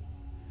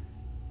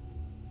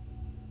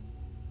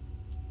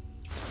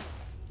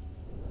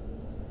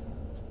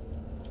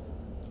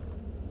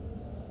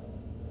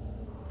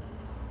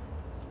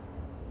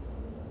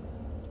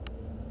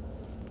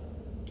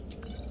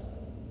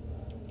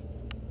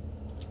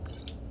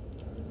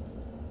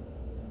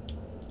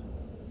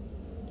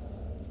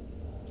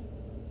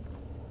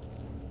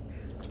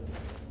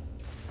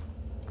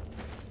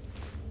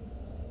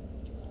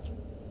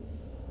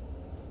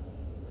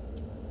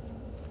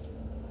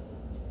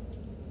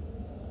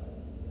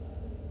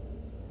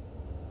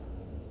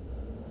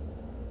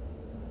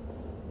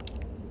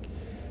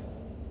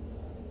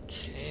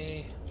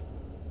 Okay.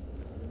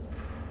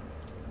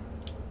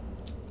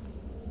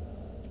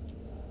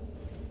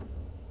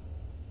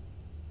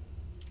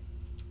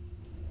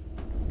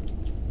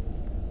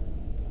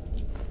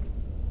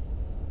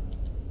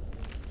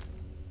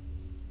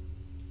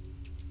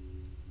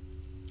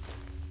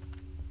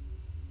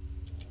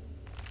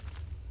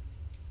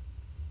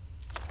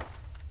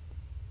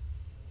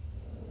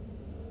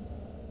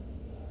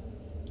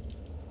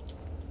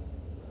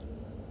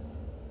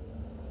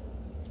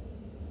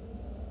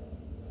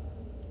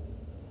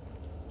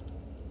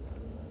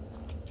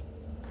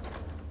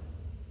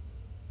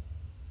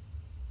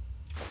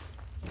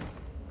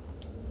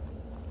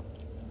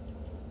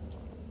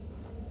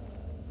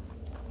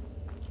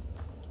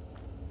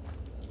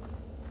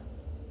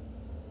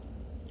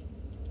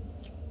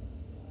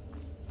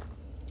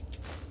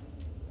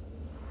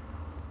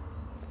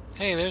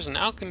 Hey, there's an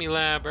alchemy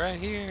lab right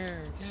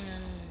here. Yay.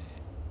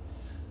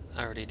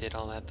 I already did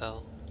all that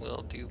though.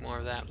 We'll do more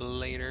of that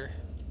later.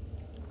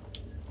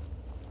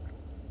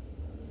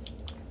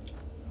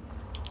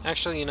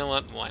 Actually, you know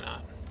what? Why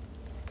not?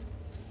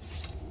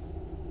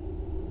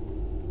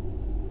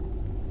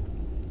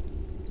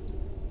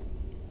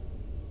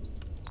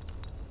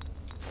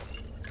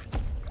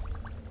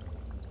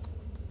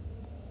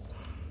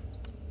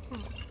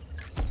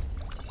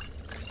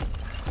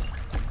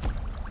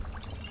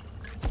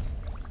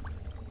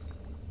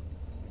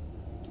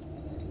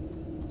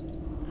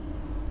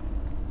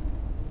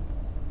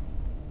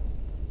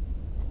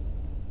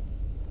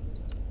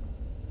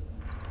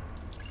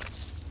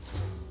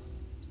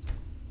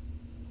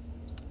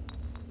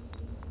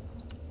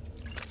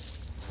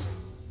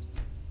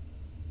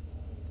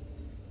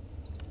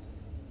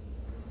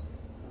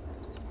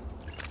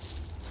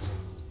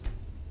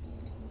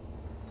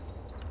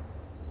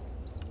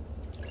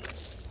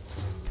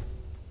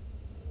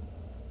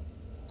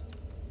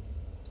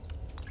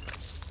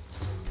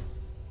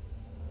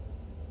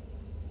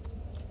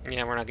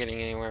 Yeah, we're not getting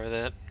anywhere with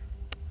it.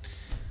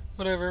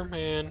 Whatever,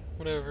 man.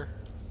 Whatever.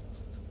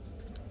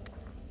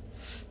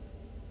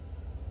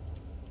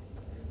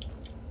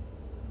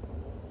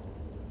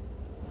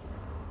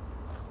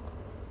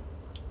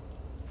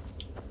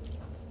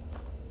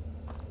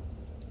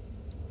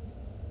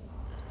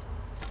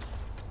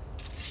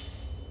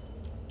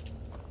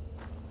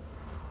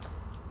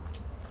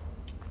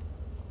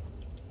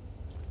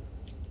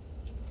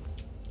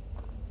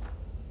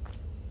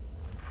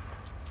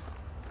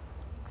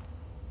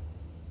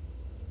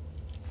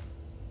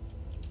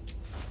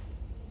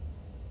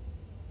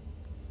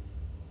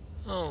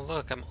 Oh,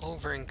 look, I'm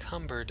over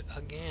encumbered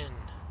again.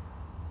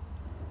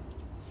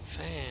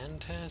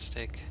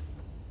 Fantastic.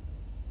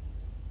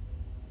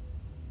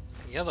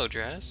 Yellow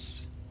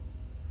dress.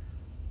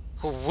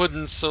 A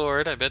wooden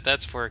sword. I bet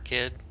that's for a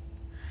kid.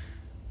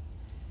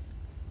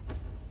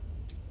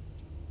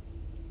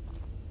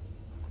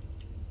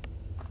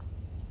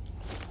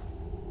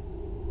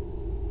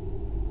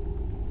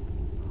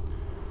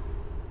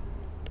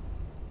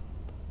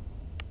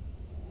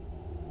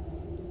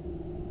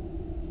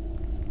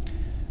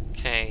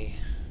 Okay.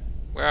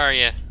 Where are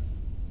you?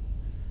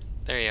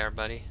 There you are,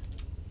 buddy.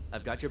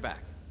 I've got your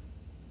back.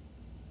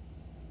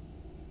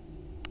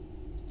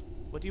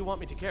 What do you want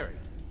me to carry?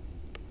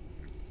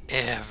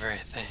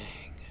 Everything.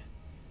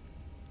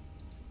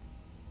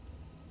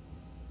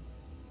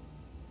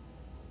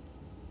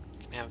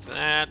 Can have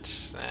that,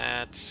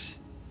 that.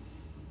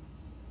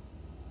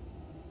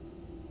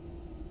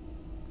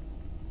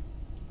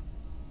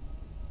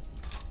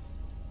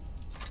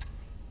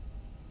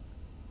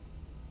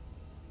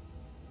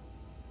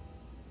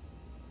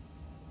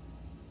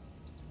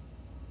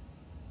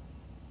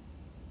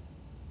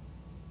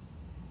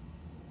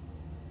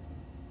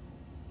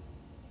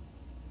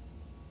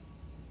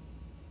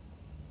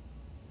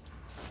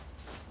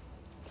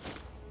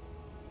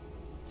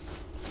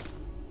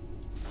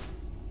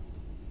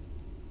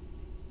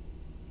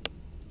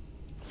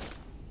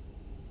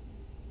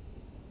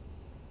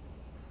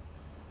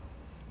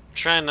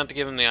 trying not to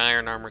give him the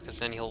iron armor because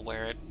then he'll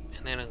wear it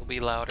and then it'll be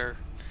louder.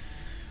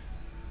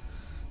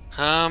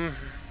 I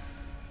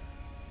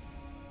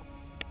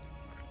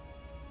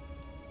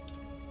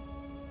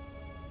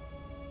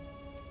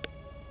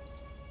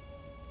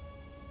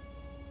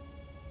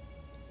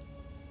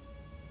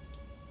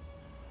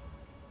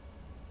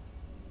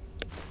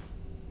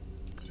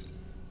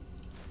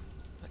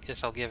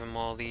guess I'll give him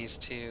all these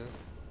too.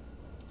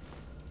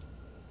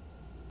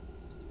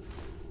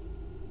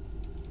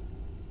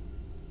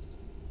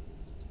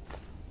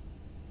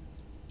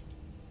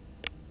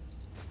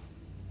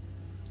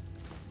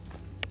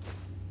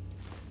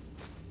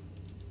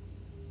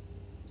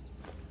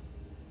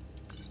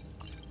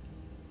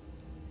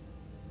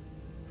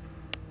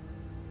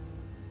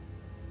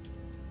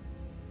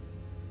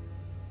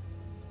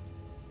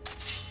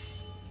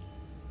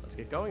 Let's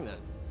get going then.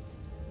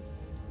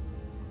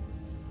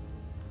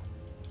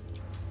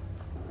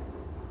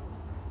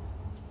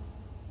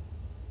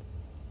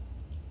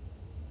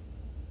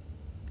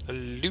 A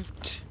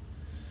loot.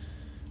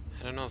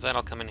 I don't know if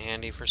that'll come in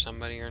handy for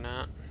somebody or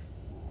not.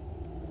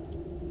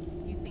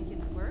 You think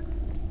it'd work?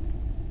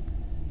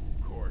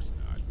 Of course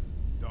not.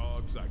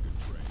 Dogs I could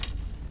train,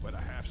 but a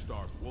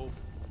half-starved wolf,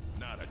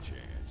 not a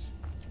chance.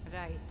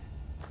 Right.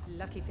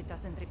 Lucky if it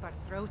doesn't rip our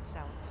throats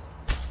out.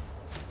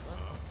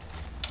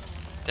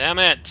 Damn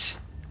it!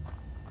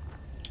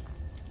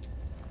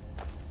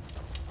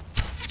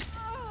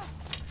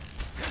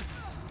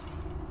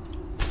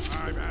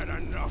 I've had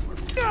enough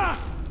of you.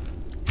 Can't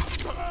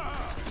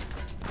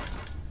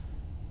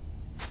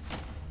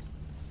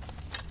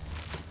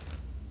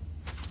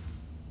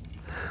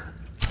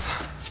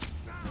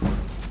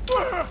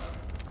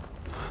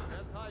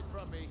hide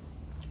from me.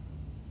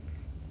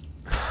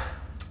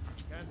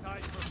 Can't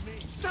hide from me.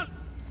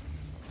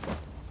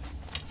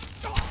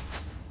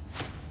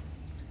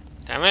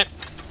 Damn it!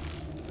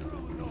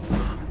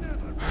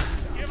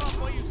 Give up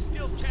while you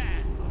still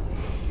can.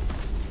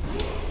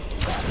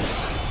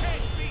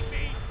 Can't beat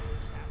me.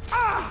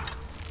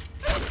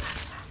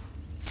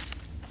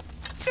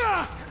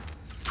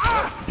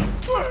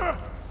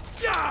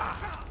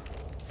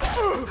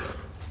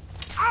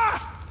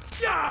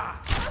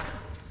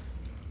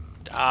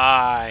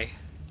 Die.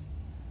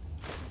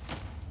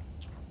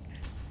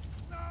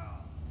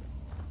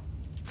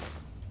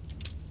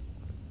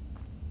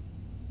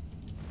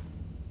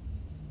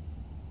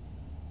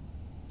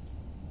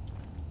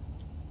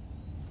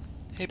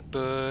 Hey,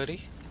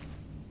 buddy.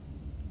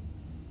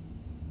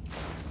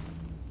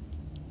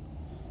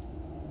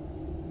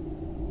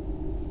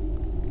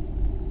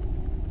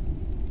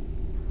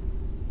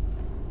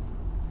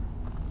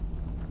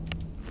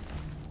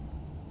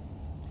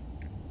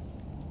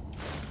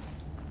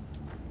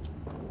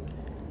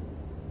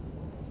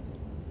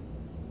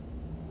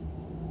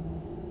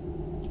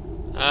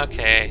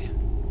 Okay.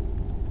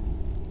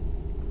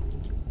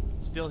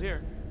 Still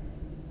here.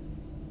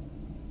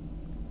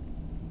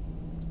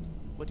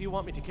 What do you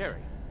want me to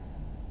carry?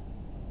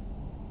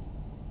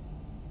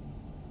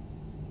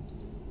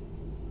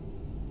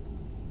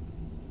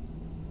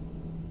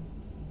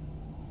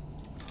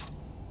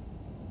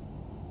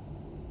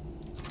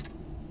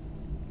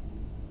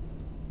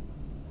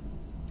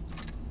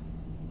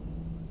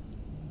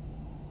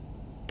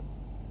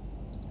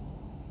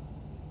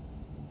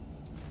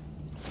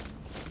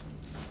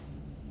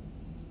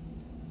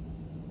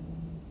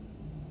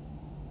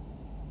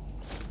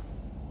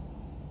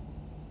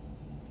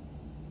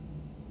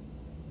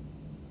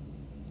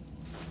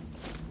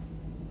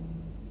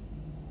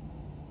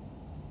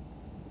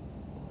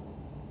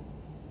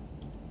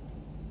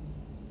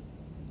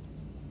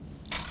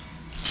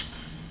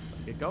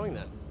 Let's get going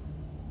then.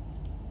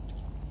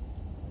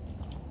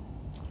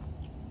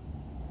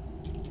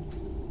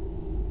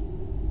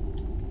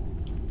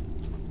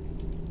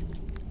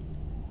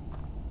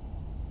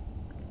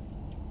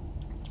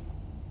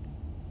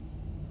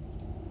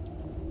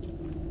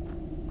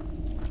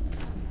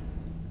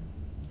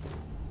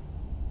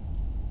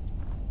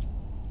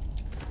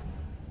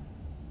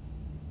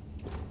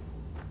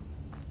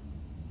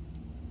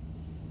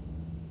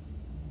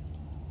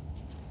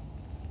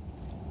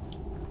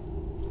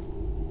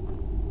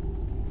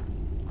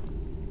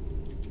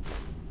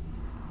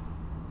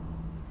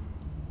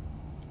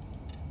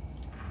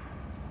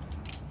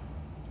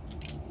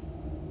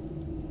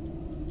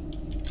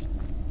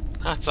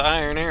 Lots of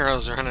iron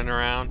arrows running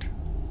around.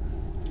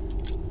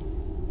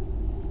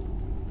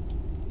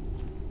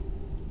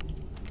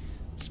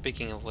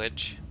 Speaking of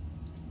which,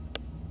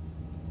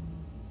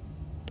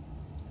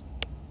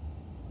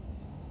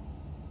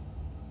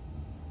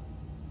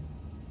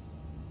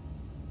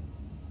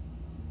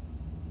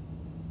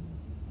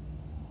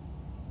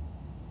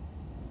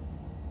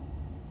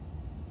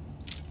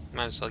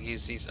 might as well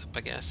use these up,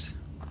 I guess.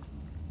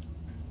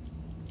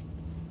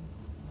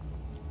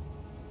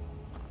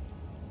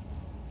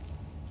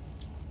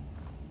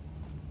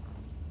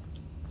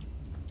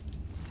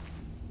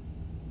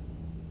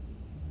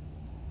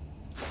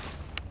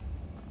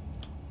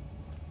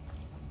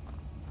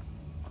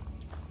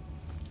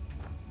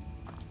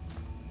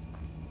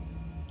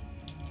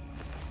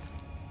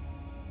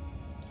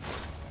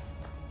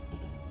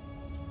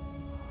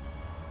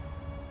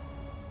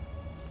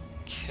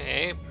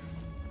 Okay.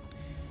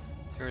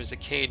 There is a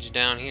cage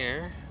down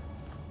here.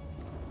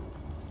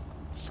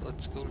 So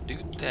let's go do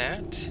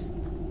that.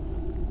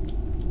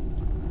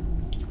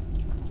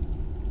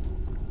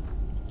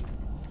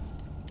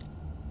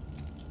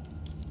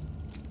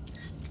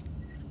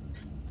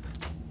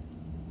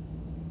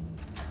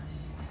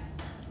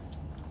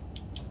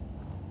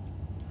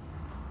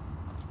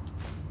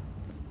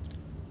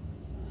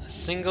 A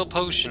single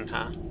potion,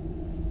 huh?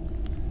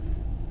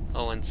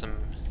 Oh, and some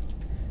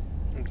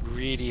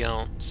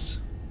ingredients.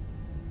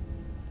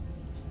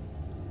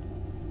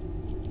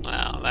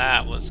 Well,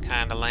 that was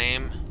kind of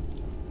lame.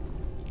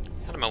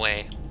 Out of my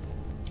way.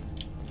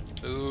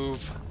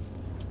 Move.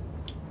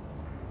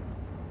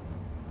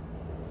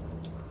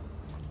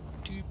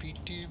 Doobie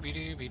doobie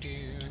doobie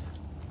doo.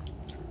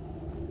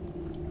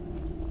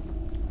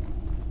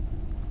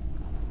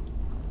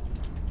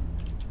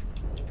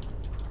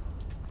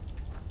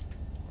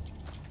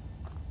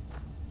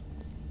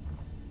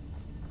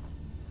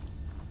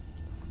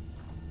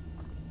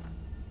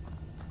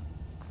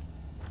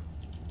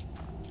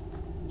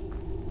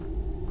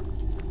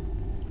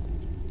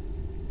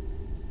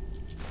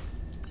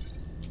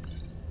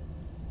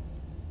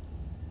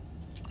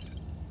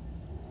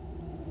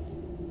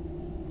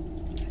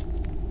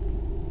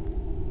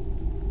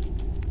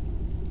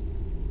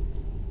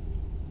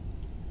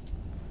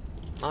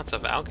 Lots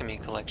of alchemy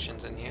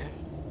collections in here.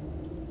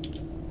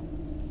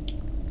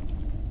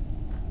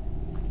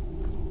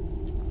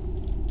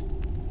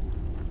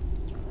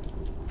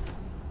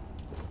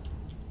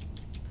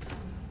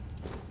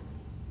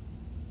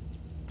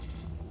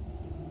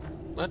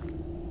 What?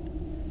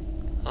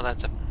 Oh,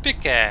 that's a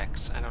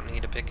pickaxe. I don't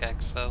need a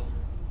pickaxe though.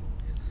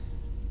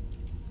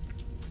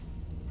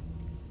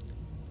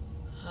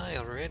 I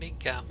already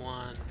got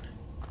one.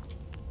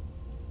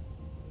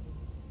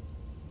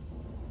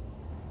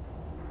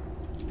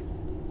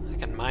 I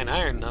can mine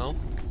iron though.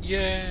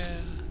 Yeah.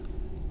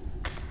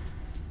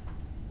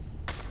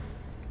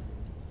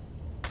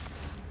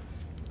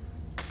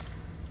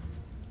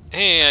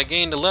 Hey, I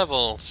gained a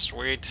level.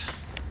 Sweet.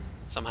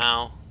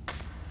 Somehow.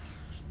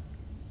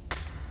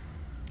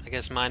 I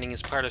guess mining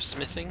is part of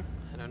smithing?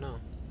 I don't know.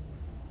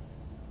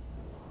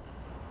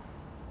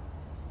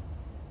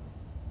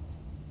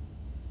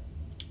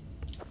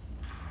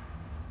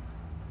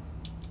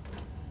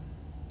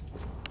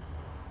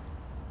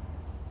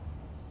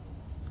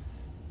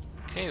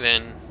 Okay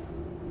then.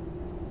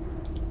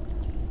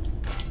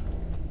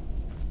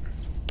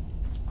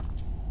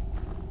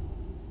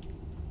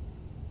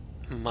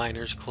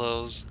 Miner's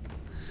clothes.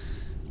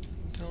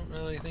 Don't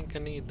really think I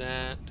need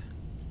that.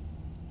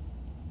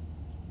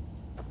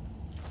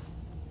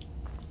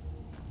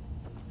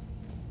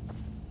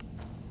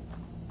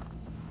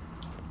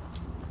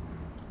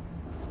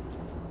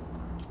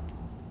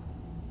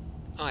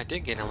 Oh, I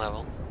did gain a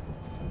level.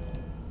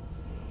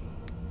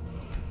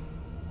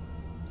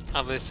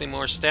 Obviously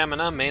more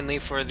stamina, mainly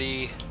for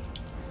the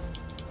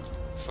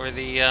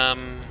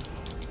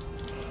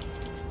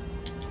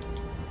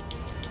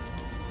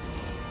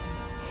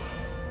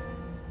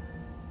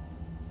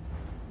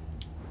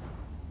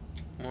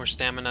more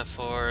stamina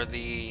for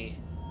the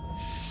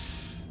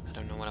I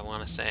don't know what I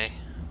want to say.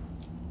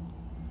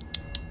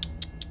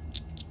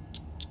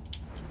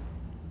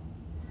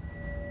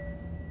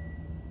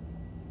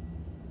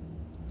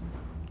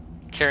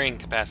 Carrying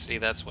capacity,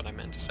 that's what I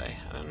meant to say.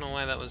 I don't know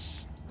why that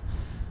was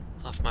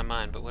off my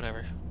mind, but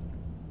whatever.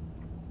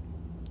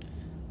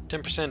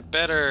 10%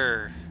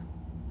 better!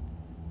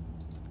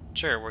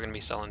 Sure, we're gonna be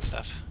selling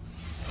stuff.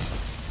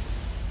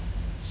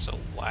 So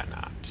why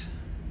not?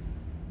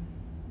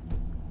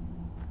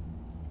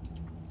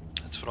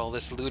 That's what all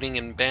this looting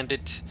and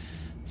bandit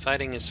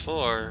fighting is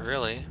for,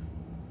 really.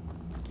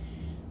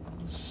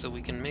 So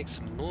we can make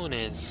some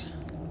monies.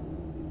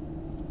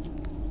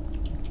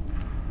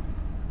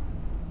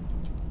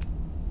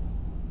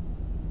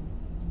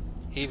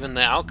 Even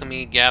the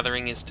alchemy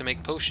gathering is to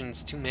make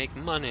potions to make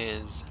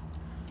monies.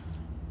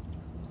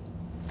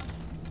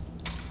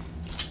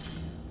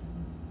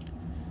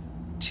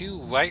 To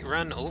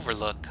Whiterun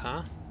Overlook,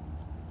 huh?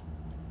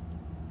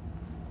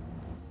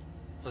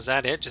 Was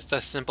that it? Just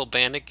a simple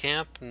bandit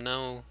camp?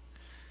 No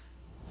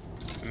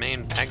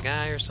main bad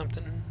guy or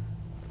something?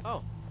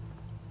 Oh.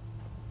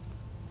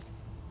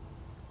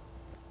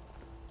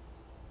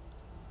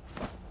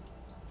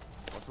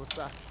 What was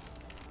that?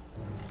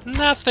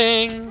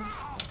 Nothing!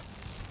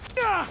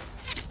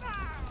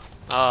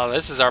 Oh,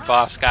 this is our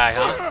boss guy,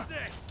 huh?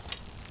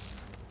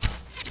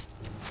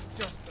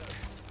 Just a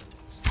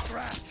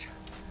scratch.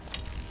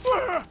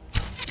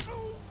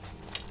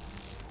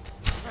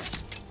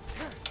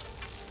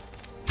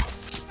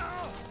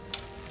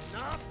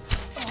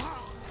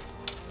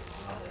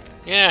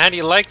 Yeah, how do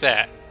you like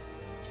that?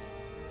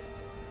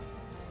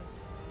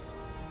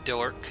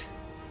 Dork.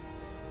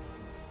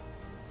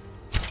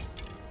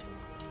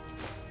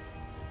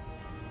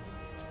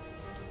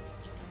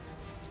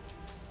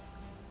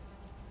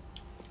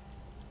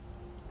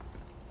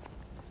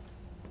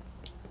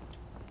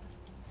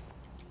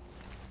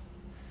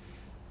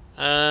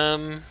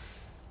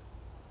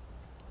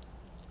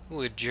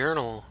 Ooh, a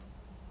journal.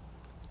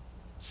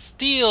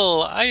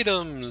 Steal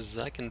items!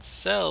 I can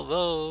sell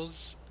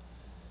those.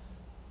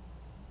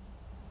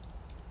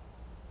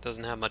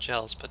 Doesn't have much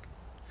else, but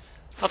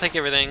I'll take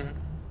everything.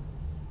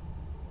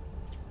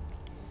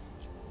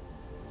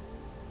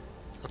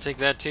 I'll take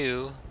that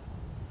too.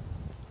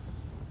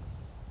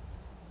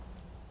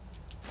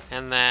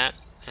 And that.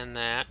 And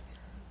that.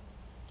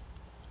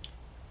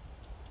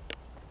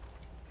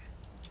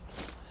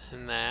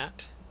 And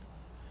that.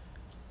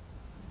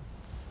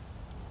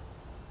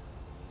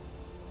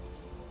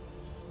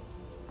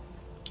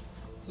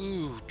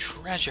 Ooh,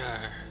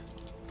 treasure.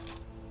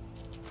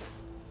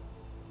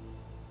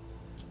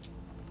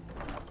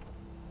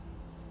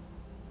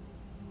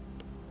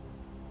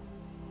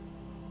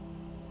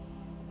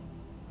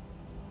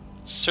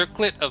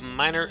 Circlet of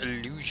Minor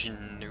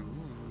Illusion.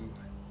 Ooh.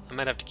 I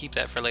might have to keep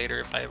that for later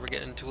if I ever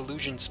get into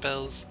illusion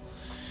spells.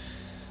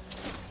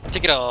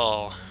 Take it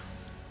all.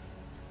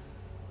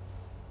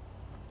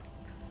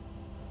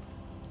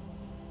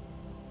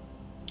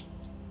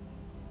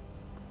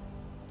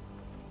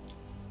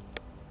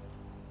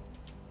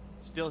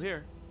 Still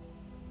here.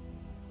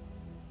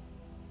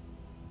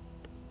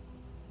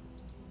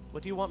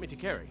 What do you want me to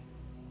carry?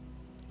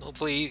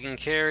 Hopefully you can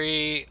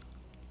carry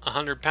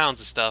 100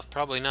 pounds of stuff.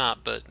 Probably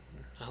not, but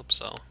I hope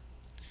so.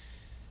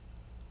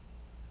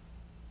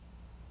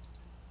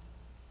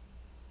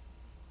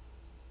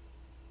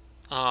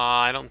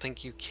 I don't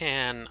think you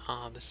can.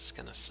 This is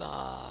gonna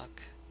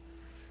suck.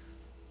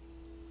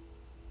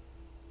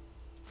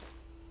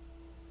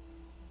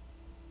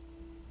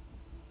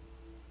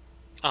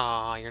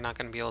 You're not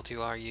gonna be able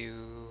to, are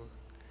you?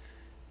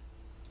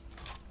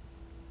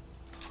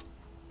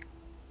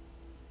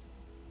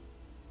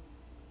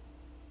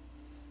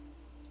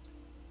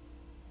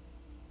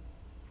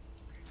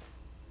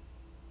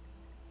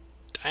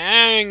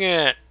 Dang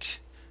it!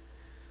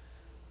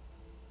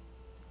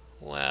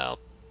 Well,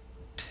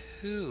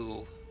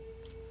 poo.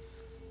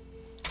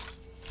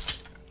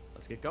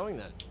 Let's get going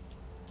then.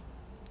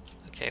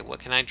 Okay, what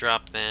can I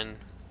drop then?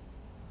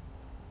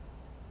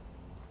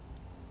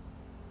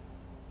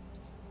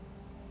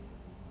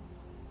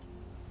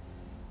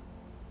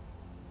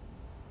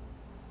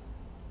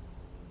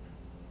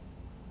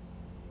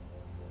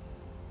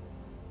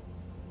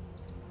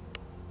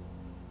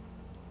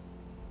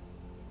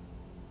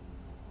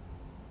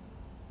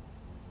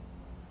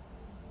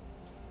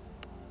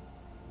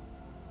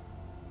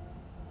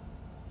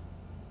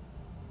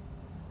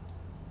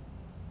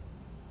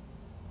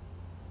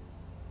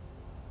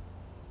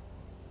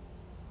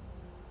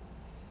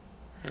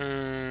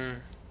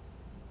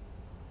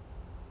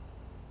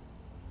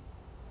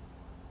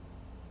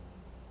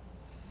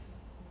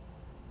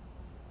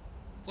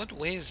 What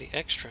weighs the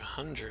extra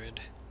 100?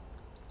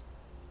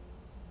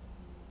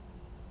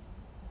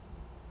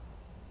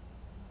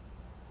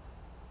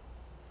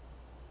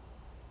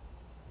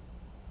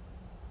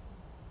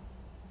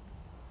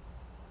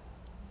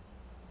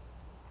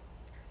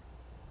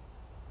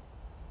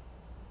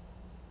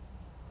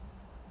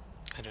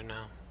 I don't know.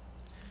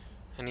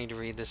 I need to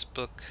read this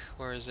book.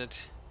 Where is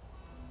it?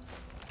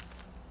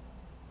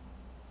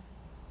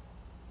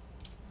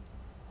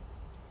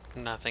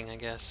 Nothing, I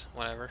guess.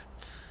 Whatever.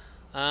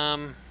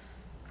 I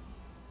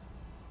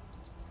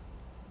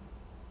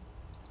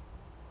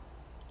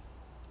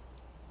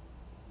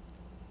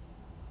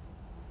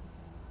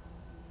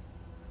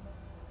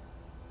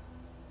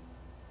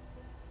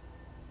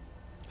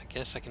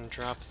guess I can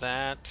drop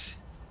that.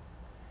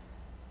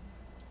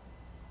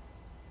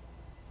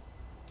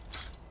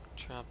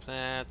 Drop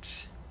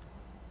that.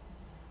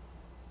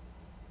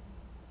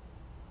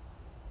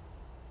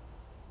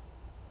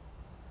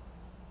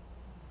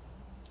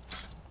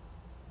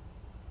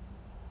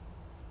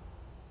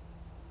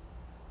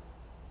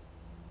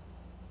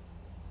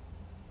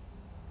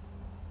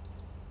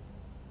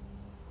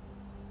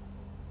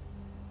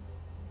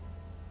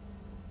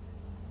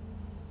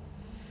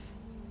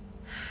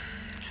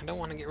 I don't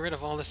want to get rid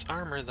of all this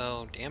armor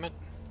though, damn it.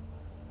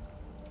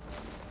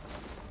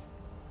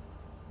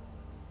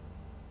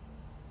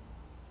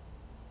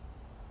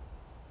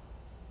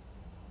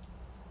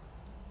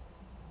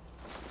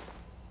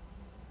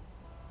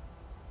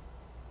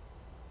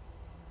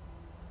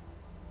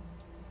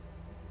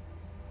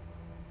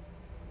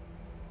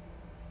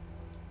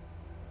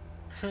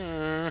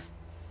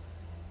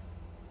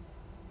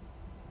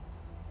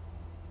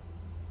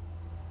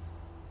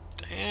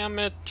 Damn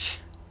it.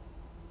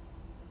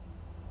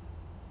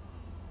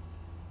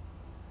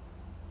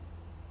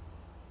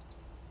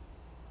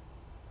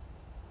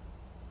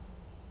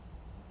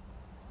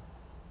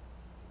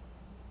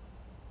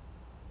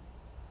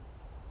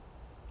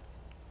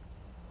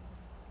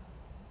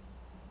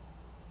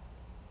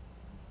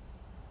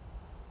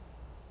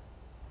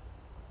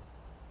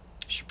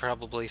 Should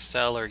probably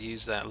sell or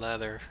use that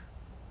leather.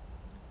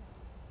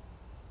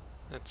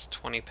 That's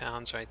 20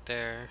 pounds right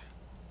there.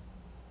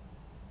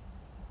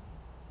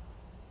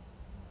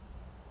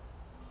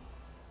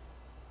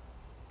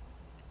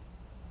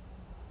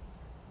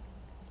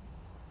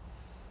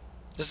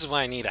 This is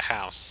why I need a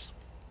house.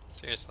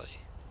 Seriously.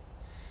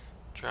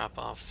 drop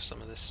off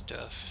some of this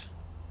stuff.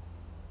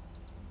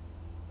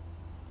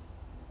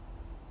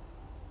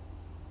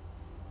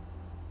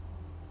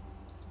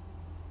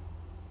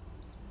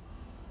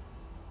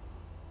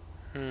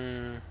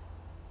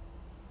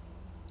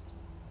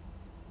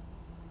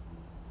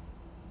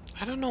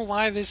 I don't know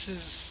why this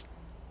is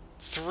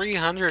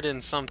 300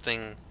 and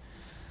something.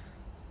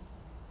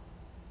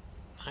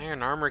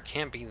 Iron armor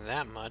can't be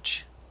that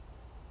much.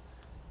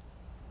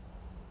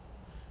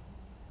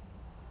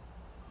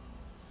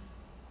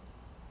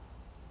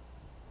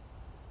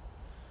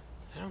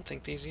 I don't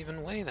think these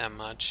even weigh that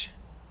much.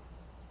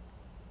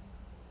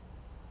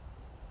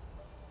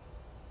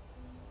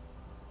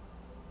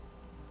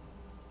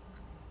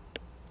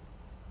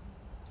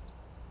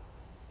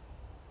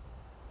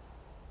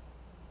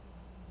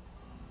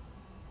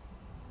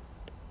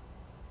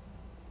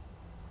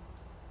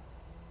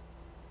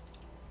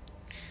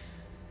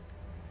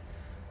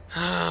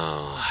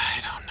 Oh,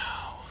 I don't know.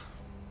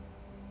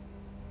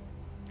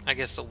 I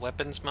guess the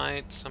weapons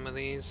might, some of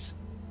these.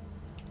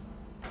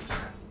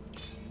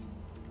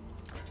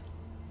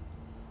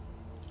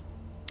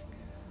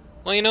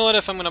 Well, you know what?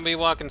 If I'm gonna be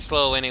walking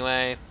slow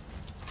anyway,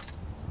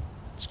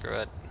 screw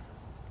it.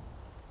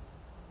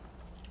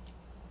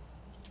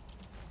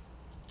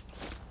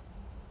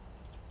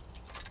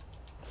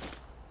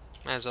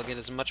 Might as well get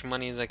as much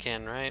money as I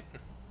can, right?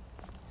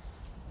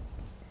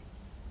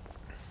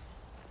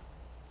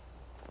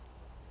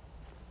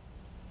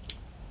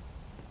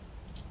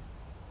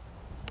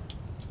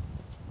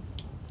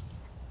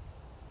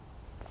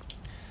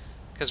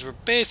 Because we're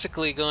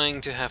basically going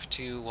to have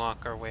to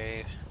walk our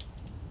way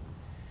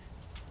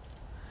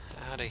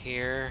out of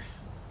here.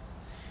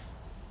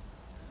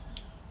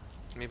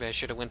 Maybe I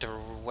should have went to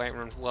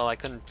Whiterun. Well, I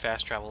couldn't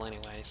fast travel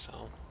anyway,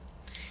 so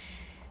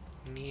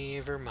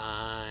never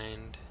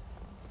mind.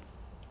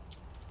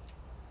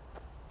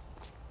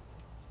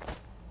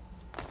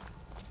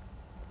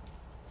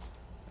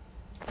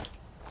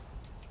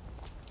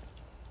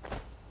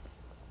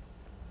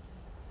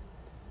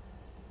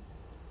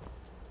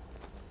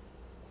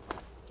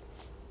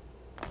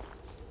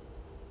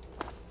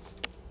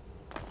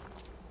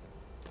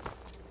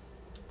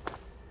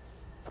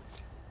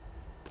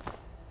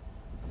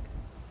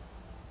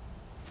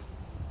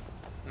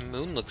 The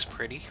moon looks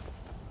pretty.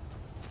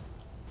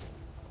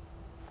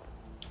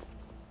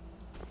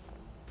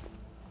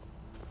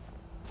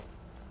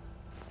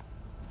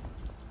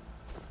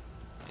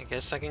 I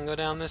guess I can go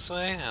down this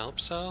way. I hope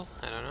so.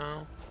 I don't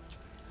know.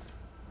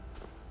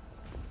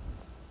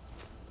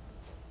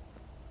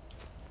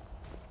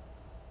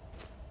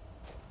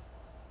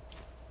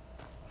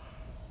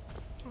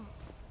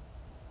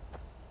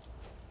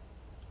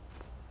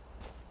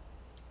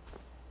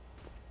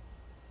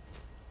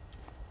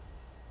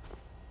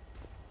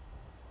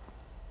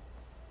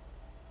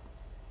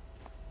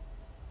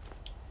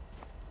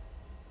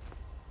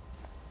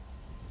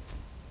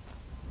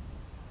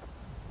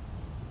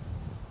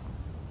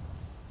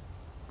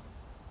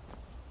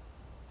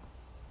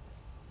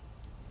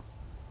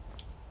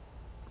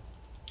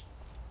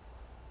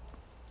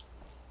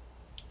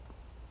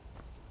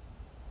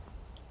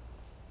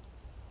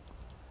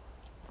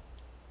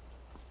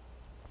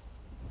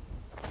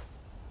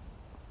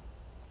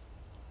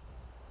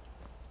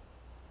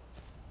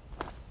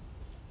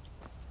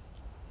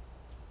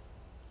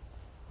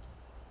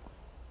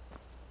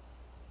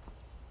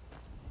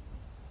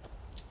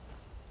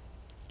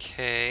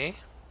 Okay.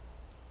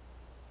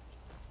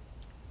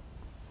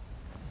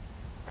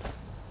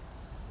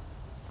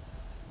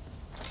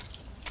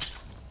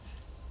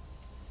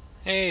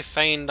 Hey,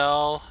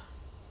 Faendal.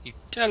 You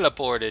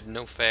teleported,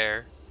 no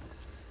fair.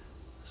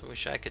 I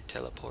wish I could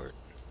teleport.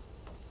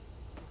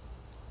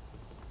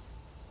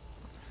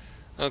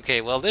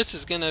 Okay, well this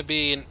is gonna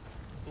be a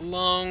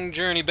long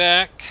journey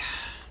back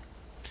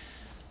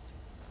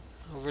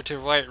over to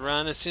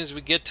Whiterun. As soon as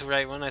we get to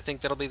Whiterun, I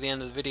think that'll be the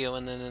end of the video,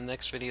 and then in the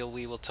next video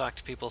we will talk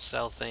to people,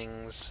 sell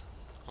things,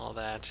 all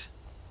that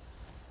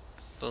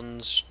fun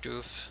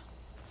stuff.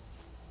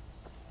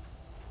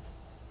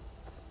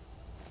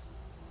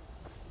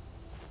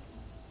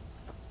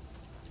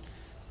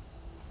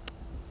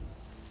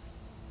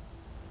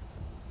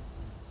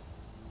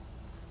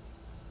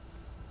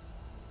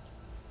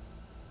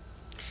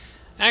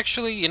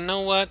 Actually, you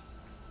know what?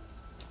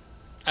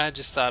 I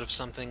just thought of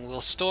something. We'll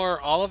store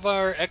all of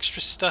our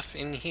extra stuff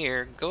in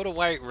here, go to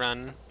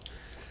Whiterun,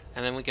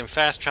 and then we can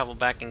fast travel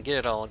back and get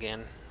it all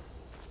again.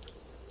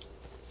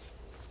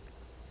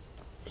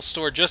 We'll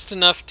store just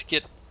enough to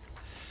get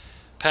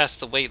past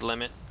the weight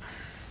limit.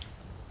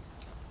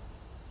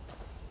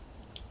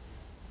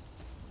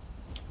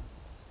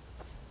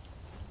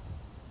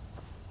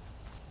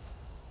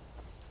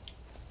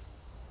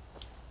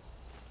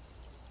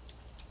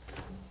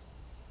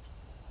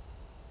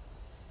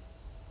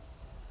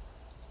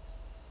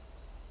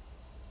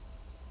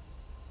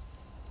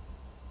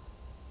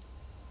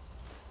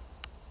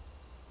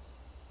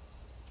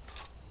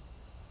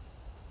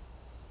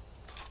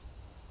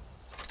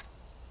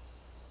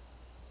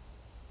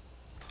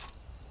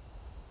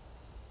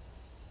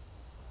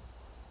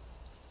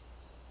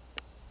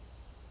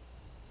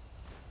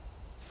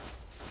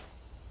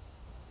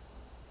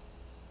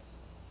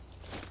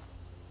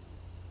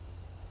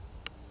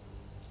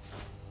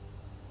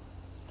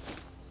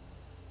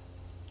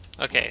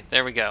 Okay,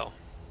 there we go.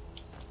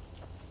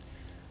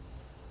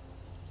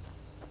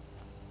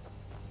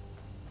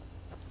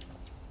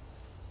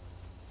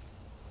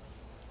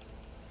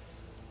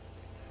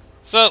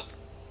 So,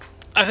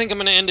 I think I'm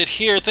going to end it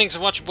here. Thanks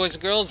for watching, boys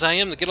and girls. I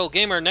am the Good Old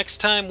Gamer. Next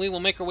time, we will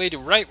make our way to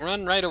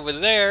Run right over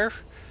there.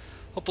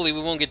 Hopefully,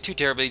 we won't get too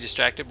terribly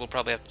distracted. We'll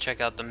probably have to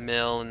check out the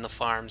mill and the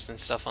farms and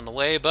stuff on the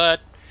way, but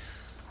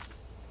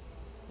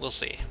we'll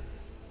see.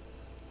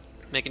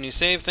 Make a new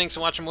save. Thanks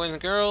for watching, boys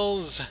and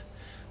girls.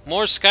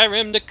 More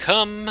Skyrim to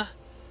come.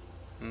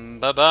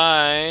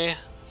 Bye-bye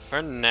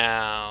for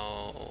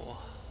now.